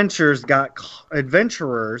 some adventurers got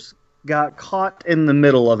caught in the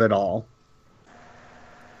middle of it all.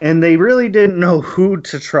 And they really didn't know who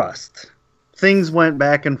to trust. Things went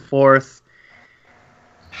back and forth.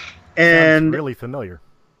 And sounds really familiar.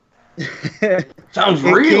 Sounds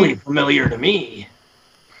really familiar to me.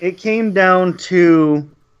 It came down to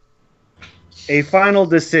a final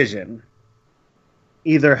decision.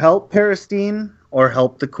 Either help Peristine or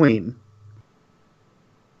help the queen.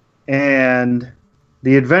 And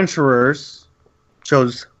the adventurers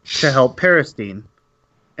chose to help Peristine.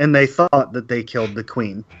 and they thought that they killed the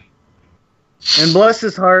queen. And bless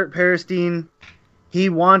his heart, Peristeen, he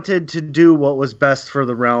wanted to do what was best for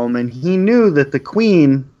the realm, and he knew that the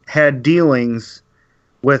queen had dealings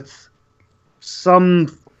with some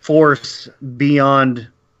force beyond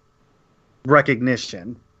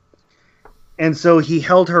recognition. And so he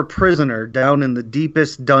held her prisoner down in the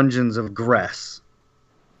deepest dungeons of Gress.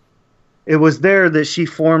 It was there that she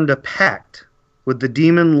formed a pact with the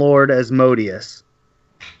demon lord Asmodeus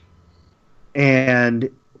and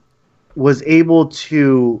was able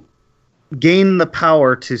to gain the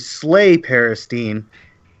power to slay Peristeen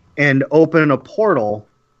and open a portal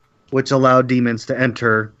which allowed demons to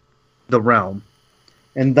enter the realm.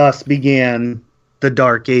 And thus began the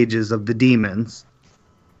Dark Ages of the demons.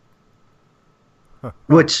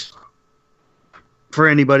 Which, for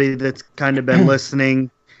anybody that's kind of been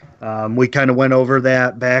listening, we kind of went over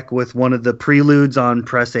that back with one of the preludes on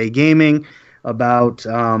Press A Gaming about,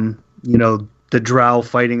 the drow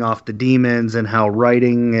fighting off the demons and how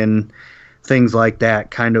writing and things like that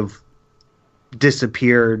kind of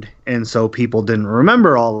disappeared. And so people didn't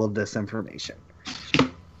remember all of this information.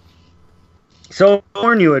 So,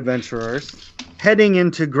 warn you, adventurers, heading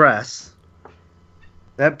into Gress,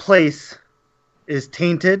 that place is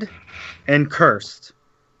tainted and cursed.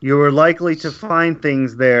 You are likely to find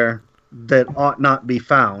things there that ought not be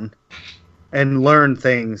found, and learn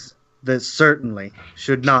things that certainly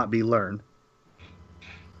should not be learned.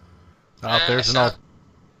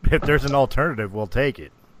 If there's an alternative, we'll take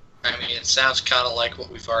it. I mean, it sounds kind of like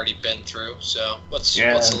what we've already been through, so what's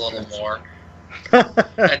a little more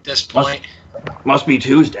at this point? Must be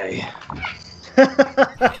Tuesday.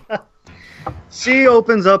 She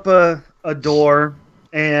opens up a door,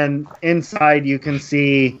 and inside you can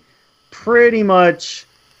see pretty much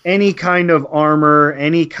any kind of armor,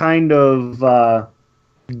 any kind of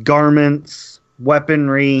garments,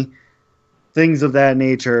 weaponry, things of that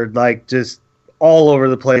nature, like just all over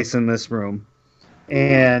the place in this room.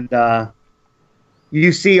 And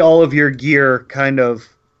you see all of your gear kind of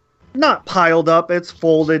not piled up, it's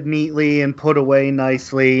folded neatly and put away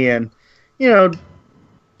nicely. And,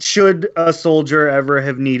 should a soldier ever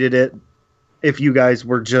have needed it, if you guys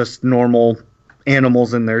were just normal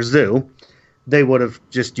animals in their zoo, they would have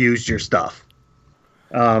just used your stuff.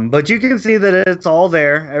 But you can see that it's all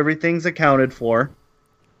there. Everything's accounted for.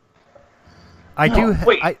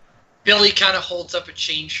 Billy kind of holds up a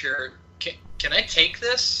chain shirt. Can I take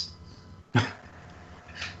this?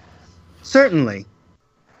 Certainly.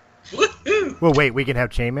 Woohoo! Well, wait, we can have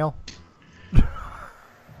chainmail?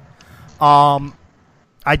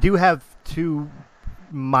 I do have two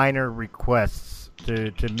minor requests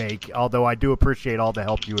to make, although I do appreciate all the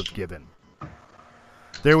help you have given.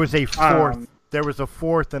 There was a fourth. There was a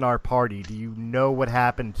fourth in our party. Do you know what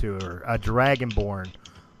happened to her? A dragonborn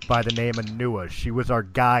by the name of Nua. She was our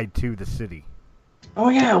guide to the city. Oh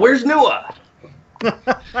yeah, where's Nua?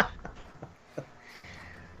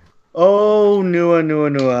 Oh,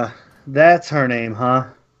 Nua. That's her name, huh?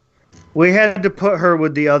 We had to put her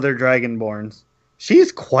with the other dragonborns.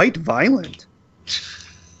 She's quite violent.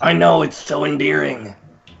 I know, it's so endearing.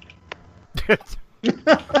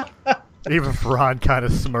 Even Ferran kind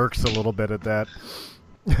of smirks a little bit at that.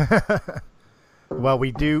 Well,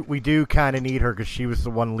 we do kind of need her because she was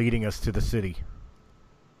the one leading us to the city.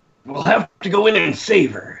 We'll have to go in and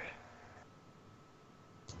save her.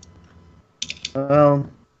 Well,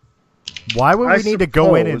 why would we need to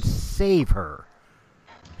go in and save her?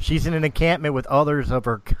 She's in an encampment with others of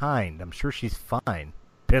her kind. I'm sure she's fine.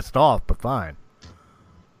 Pissed off, but fine.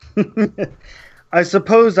 I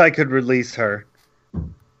suppose I could release her.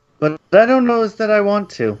 But I don't know that I want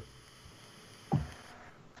to.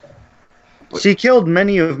 She killed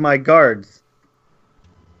many of my guards.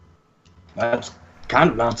 That's kind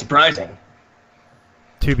of not surprising.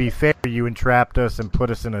 To be fair, you entrapped us and put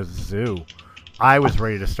us in a zoo. I was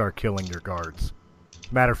ready to start killing your guards.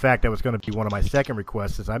 Matter of fact, that was going to be one of my second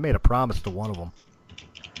requests, is I made a promise to one of them.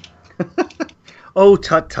 Oh,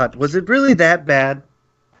 tut. Was it really that bad?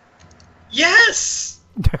 Yes!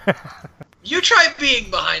 You tried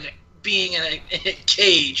being in a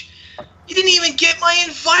cage. You didn't even get my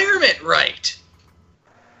environment right.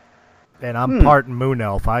 And I'm part moon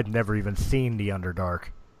elf. I'd never even seen the Underdark.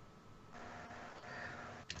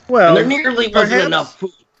 Well, and there nearly wasn't enough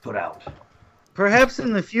food put out. Perhaps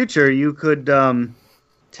in the future you could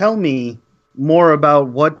tell me more about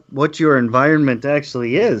what your environment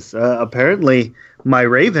actually is. Apparently, my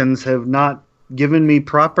ravens have not given me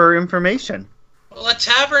proper information. Well, a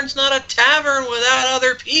tavern's not a tavern without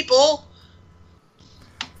other people.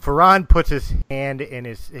 Ferran puts his hand in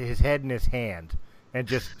his head in his hand and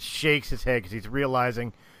just shakes his head because he's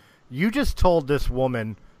realizing You just told this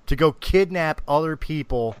woman to go kidnap other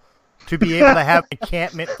people to be able to have an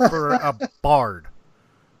encampment for a bard.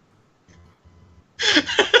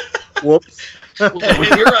 Whoops. Well, it was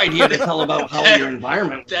your idea to tell about how your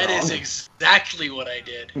environment was That wrong. is exactly what I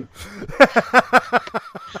did.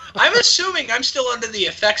 I'm assuming I'm still under the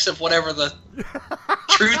effects of whatever the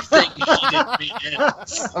truth thing she did me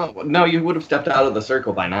is. Oh, no, you would have stepped out of the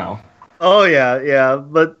circle by now. Oh yeah,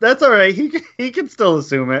 but that's all right. He can still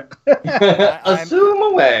assume it. Assume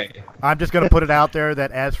away. I'm just going to put it out there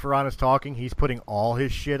that as Ferran is talking, he's putting all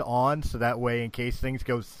his shit on, so that way, in case things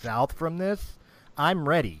go south from this, I'm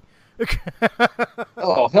ready.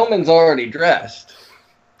 Oh, Hillman's already dressed.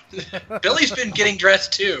 Billy's been getting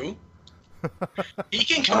dressed too. He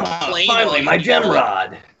can complain. Finally, my gem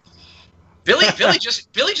rod. Billy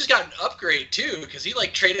just got an upgrade too because he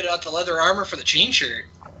like traded out the leather armor for the chain shirt.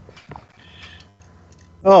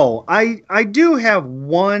 Oh, I do have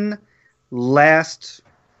one last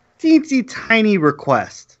teensy tiny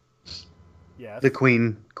request. Yes. The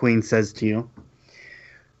queen says to you.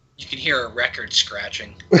 You can hear a record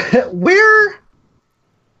scratching.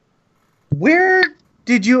 Where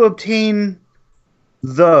did you obtain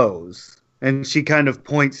those? And she kind of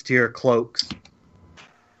points to your cloaks.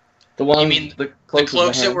 The one, You mean the The cloaks,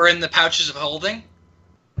 cloaks that were in the pouches of holding?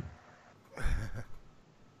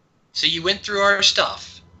 So you went through our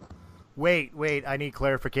stuff. Wait, I need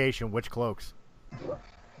clarification. Which cloaks?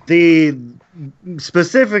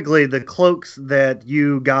 Specifically the cloaks that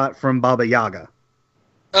you got from Baba Yaga.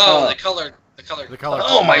 Oh, Oh. the color.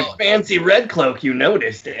 Oh, my fancy red cloak, you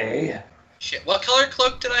noticed, eh? Shit, what color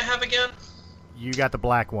cloak did I have again? You got the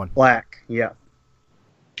black one. Black, yeah.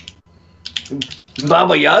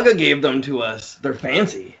 Baba Yaga gave them to us. They're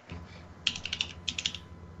fancy.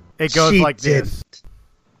 It goes She like did. this.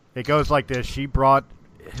 It goes like this. She brought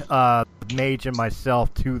Mage and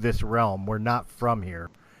myself to this realm. We're not from here.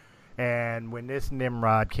 And when this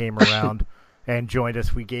Nimrod came around and joined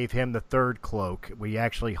us, we gave him the third cloak. We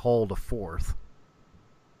actually hold a fourth.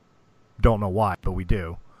 Don't know why, but we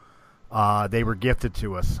do. They were gifted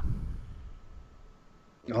to us.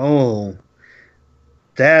 Oh,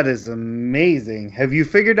 that is amazing. Have you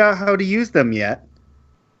figured out how to use them yet?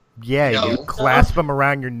 Yeah, No. you clasp them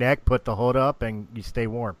around your neck, put the hood up, and you stay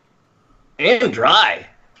warm. And dry.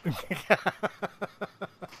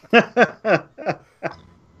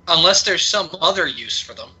 Unless there's some other use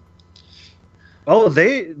for them. Oh,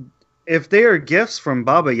 if they are gifts from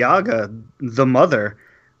Baba Yaga, the mother,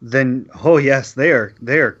 then oh yes, they are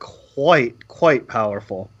quite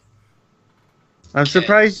powerful. I'm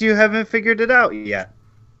surprised you haven't figured it out yet.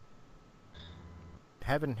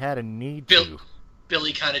 Haven't had a need Bill- to.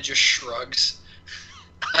 Billy kind of just shrugs.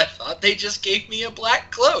 I thought they just gave me a black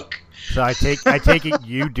cloak. So I take it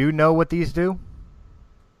you do know what these do?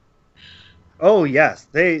 Oh yes,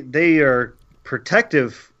 they are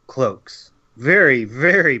protective cloaks. Very,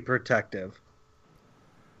 very protective.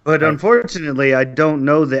 But unfortunately, I don't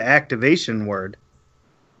know the activation word.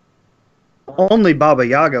 Only Baba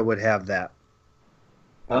Yaga would have that.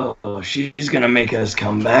 Oh, she's gonna make us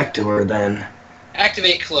come back to her then.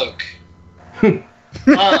 Activate cloak.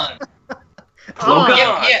 On. Cloak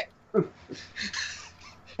on.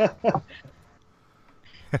 Yeah.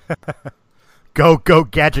 Go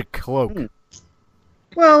gadget cloak.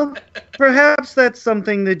 Well, perhaps that's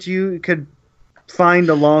something that you could find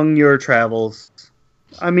along your travels.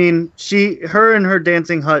 I mean, her and her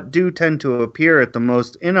dancing hut do tend to appear at the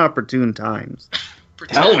most inopportune times.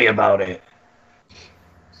 Tell me about it.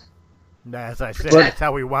 As I said, But- that's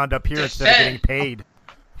how we wound up here instead of getting paid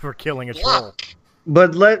for killing a troll. Luck.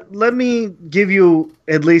 But let me give you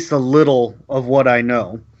at least a little of what I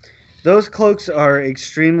know. Those cloaks are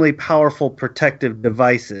extremely powerful protective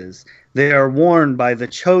devices. They are worn by the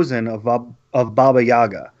chosen of Baba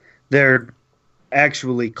Yaga. They're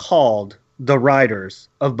actually called the Riders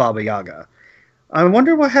of Baba Yaga. I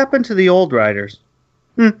wonder what happened to the old Riders.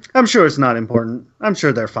 I'm sure it's not important. I'm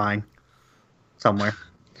sure they're fine. Somewhere.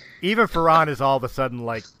 Even Ferran is all of a sudden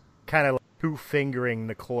like kind of like two-fingering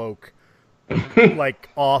the cloak like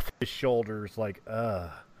off his shoulders, like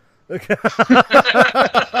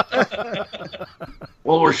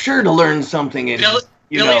Well, we're sure to learn something in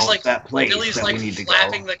Billy's like that place Billy's that like we need to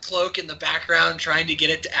flapping go. the cloak in the background, trying to get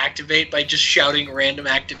it to activate by just shouting random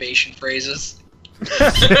activation phrases.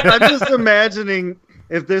 I'm just imagining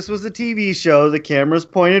if this was a TV show, the camera's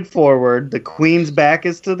pointed forward, the queen's back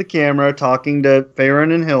is to the camera talking to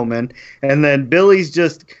Farron and Hillman, and then Billy's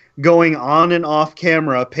just going on and off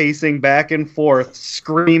camera, pacing back and forth,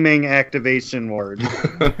 screaming activation words.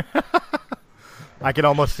 I can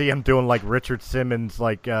almost see him doing like Richard Simmons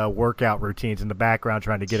workout routines in the background,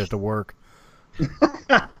 trying to get it to work.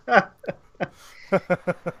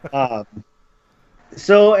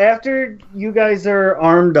 So after you guys are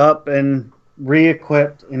armed up and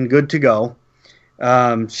re-equipped and good to go,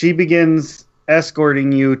 she begins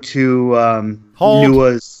escorting you to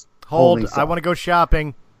Nua's holding cell. I want to go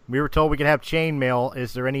shopping. We were told we could have chainmail.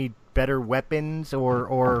 Is there any better weapons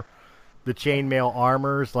or the chainmail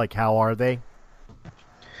armors? Like, how are they?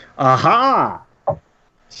 Aha!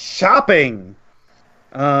 Shopping.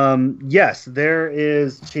 Yes, there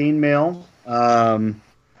is chainmail,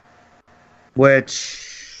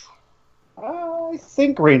 which I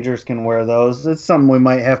think Rangers can wear those. It's something we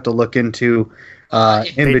might have to look into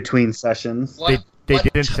in between sessions. They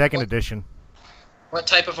did in second edition. What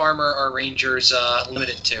type of armor are Rangers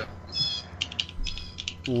limited to?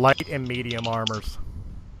 Light and medium armors.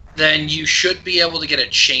 Then you should be able to get a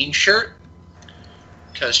chain shirt,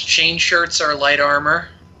 because chain shirts are light armor.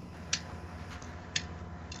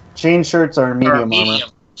 Chain shirts are medium armor.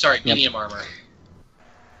 Sorry, medium armor.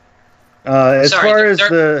 They're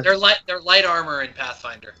light armor in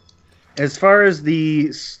Pathfinder. As far as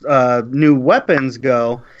the new weapons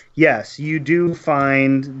go, yes, you do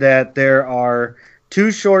find that there are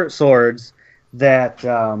 2 short swords that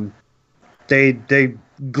they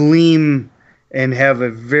gleam and have a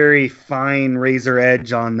very fine razor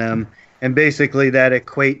edge on them, and basically that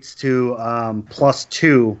equates to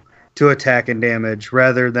 +2 to attack and damage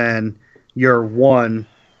rather than your 1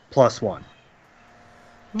 + 1.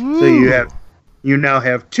 Ooh. So you now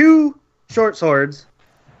have 2 short swords,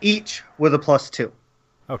 each with a +2.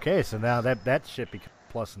 Okay, so now that should be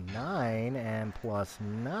 +9 and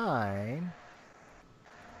 +9.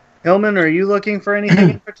 Hillman, are you looking for anything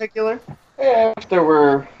in particular? If there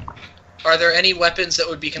were... Are there any weapons that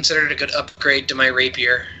would be considered a good upgrade to my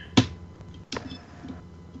rapier?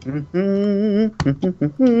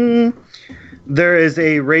 There is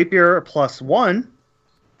a rapier +1.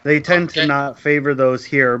 They tend to not favor those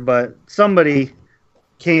here, but somebody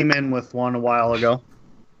came in with one a while ago.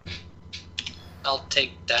 I'll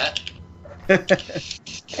take that.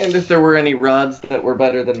 And if there were any rods that were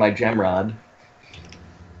better than my gem rod.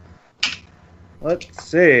 Let's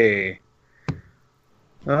see.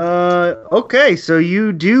 Okay, so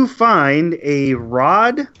you do find a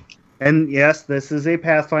rod, and yes, this is a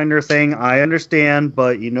Pathfinder thing, I understand,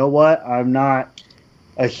 but you know what? I'm not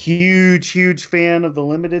a huge fan of the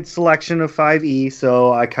limited selection of 5e,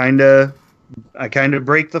 so I kind of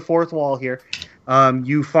break the fourth wall here.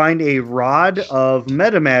 You find a rod of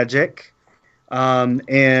metamagic,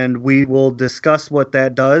 and we will discuss what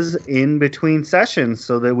that does in between sessions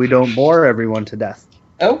so that we don't bore everyone to death.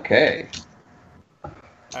 Okay.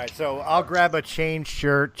 All right, so I'll grab a chain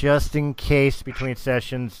shirt just in case between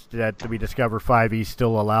sessions that we discover 5e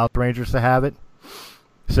still allows Rangers to have it.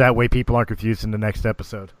 So that way people aren't confused in the next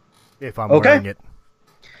episode if I'm wearing it.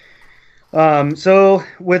 So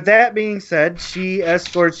with that being said, she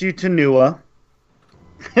escorts you to Nua,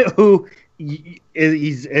 who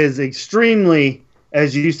is extremely,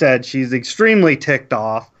 as you said, she's extremely ticked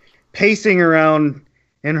off, pacing around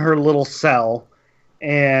in her little cell,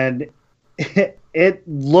 and it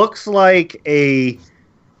looks like a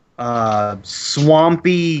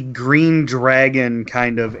swampy green dragon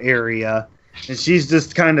kind of area. And she's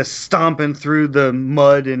just kind of stomping through the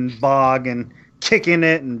mud and bog and kicking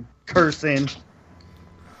it and cursing.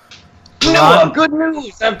 Noah, good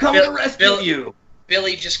news! I've come to rescue you!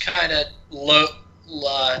 Billy just kind of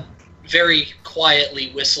very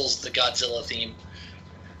quietly whistles the Godzilla theme.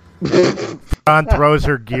 John throws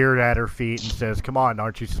her gear at her feet and says, "Come on,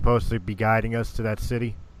 aren't you supposed to be guiding us to that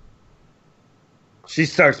city?" She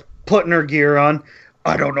starts putting her gear on.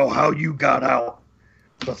 I don't know how you got out,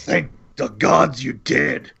 but thank the gods you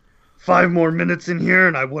did. 5 more minutes in here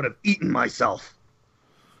and I would have eaten myself.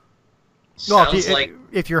 No,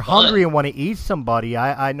 if you're hungry and want to eat somebody,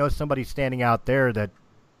 I know somebody standing out there that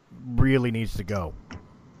really needs to go.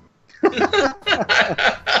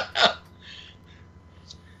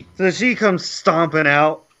 So she comes stomping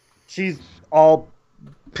out. She's all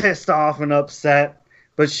pissed off and upset,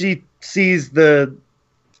 but she sees the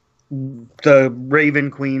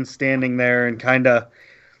Raven Queen standing there and kind of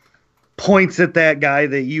points at that guy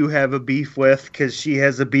that you have a beef with because she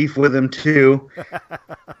has a beef with him too.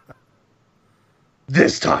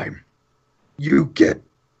 This time, you get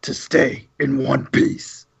to stay in one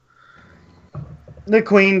piece. The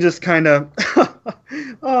queen just kind of,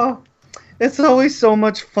 oh, it's always so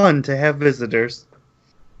much fun to have visitors.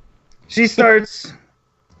 She starts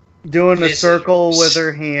doing a circle with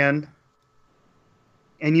her hand,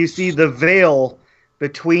 and you see the veil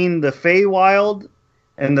between the Feywild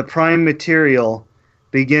and the prime material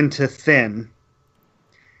begin to thin.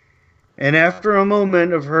 And after a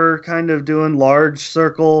moment of her kind of doing large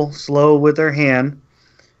circle slow with her hand,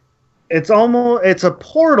 it's a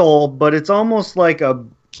portal, but it's almost like a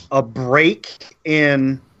break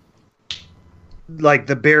in like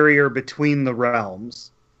the barrier between the realms.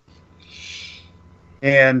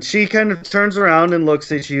 And she kind of turns around and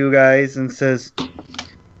looks at you guys and says,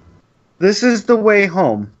 "This is the way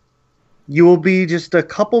home. You will be just a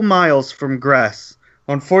couple miles from Gress.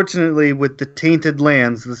 Unfortunately, with the tainted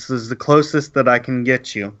lands, this is the closest that I can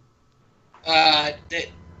get you."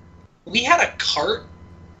 We had a cart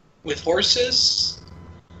with horses.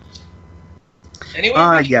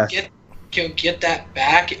 Anyway, yes. Can get that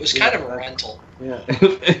back? It was kind of a rental. Yeah.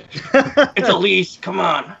 It's a lease. Come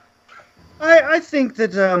on. I think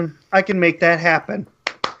that I can make that happen.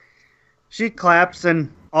 She claps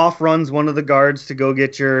and off runs one of the guards to go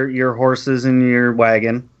get your horses and your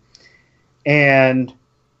wagon. And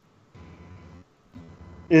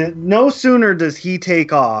no sooner does he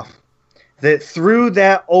take off that through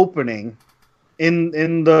that opening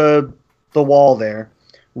in the wall there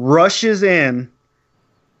rushes in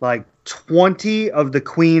like 20 of the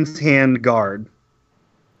Queen's Hand Guard.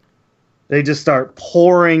 They just start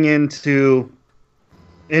pouring into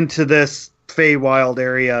this Feywild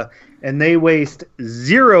area, and they waste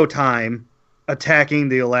zero time attacking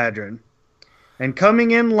the Eladrin. And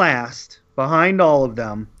coming in last, behind all of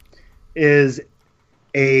them, is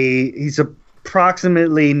he's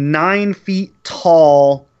approximately 9 feet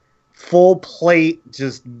tall, full plate,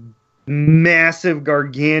 just massive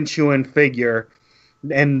gargantuan figure.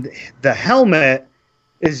 And the helmet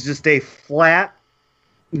is just a flat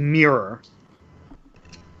mirror.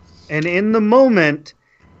 And in the moment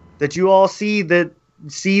that you all see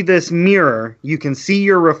this mirror, you can see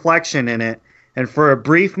your reflection in it, and for a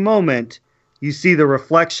brief moment you see the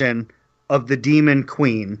reflection of the demon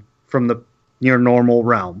queen from your normal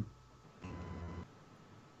realm.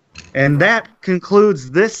 And that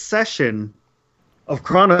concludes this session of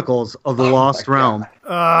Chronicles of the Lost Realm.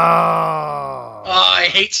 Oh, I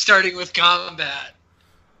hate starting with combat.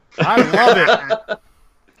 I love it.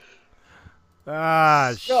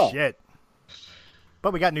 Shit.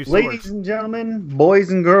 But we got new swords. Ladies and gentlemen, boys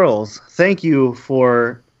and girls, thank you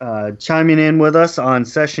for chiming in with us on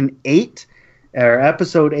session 8, or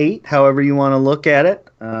episode 8, however you want to look at it.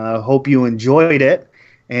 Hope you enjoyed it.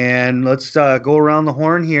 And let's go around the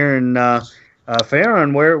horn here. And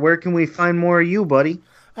Farron, where can we find more of you, buddy?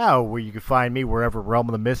 Oh, well, you can find me wherever Realm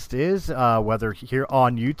of the Mist is, whether here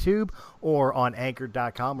on YouTube or on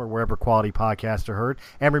Anchor.com or wherever quality podcasts are heard.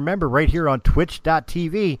 And remember, right here on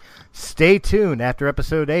Twitch.tv, stay tuned. After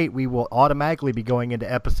episode 8, we will automatically be going into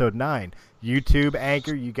episode 9. YouTube,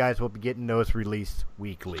 Anchor, you guys will be getting those released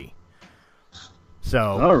weekly. So,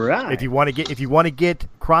 all right. if you want to get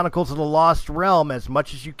Chronicles of the Lost Realm as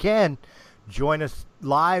much as you can, join us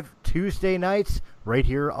live Tuesday nights right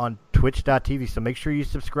here on Twitch.tv. So make sure you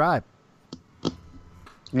subscribe. All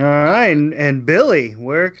right, and Billy,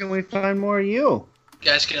 where can we find more of you? You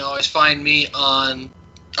guys can always find me on,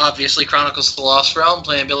 obviously, Chronicles of the Lost Realm,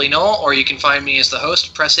 playing Billy Noel, or you can find me as the host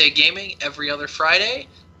of Press A Gaming every other Friday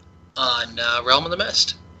on Realm of the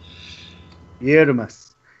Mist.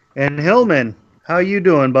 Yerimus. And Hillman, how you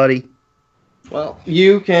doing, buddy? Well,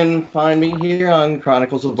 you can find me here on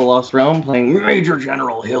Chronicles of the Lost Realm playing Major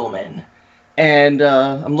General Hillman. And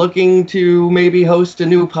I'm looking to maybe host a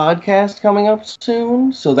new podcast coming up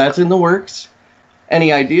soon, so that's in the works.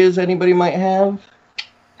 Any ideas anybody might have?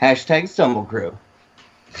 #StumbleCrew.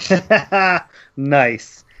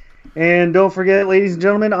 Nice. And don't forget, ladies and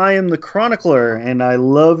gentlemen, I am the Chronicler, and I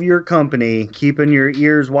love your company, keeping your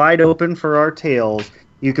ears wide open for our tales.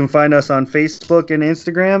 You can find us on Facebook and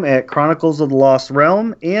Instagram at Chronicles of the Lost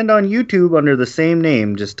Realm, and on YouTube under the same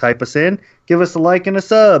name. Just type us in, give us a like and a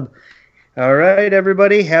sub. All right,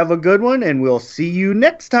 everybody, have a good one, and we'll see you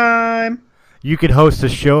next time. You could host a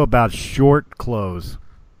show about short clothes.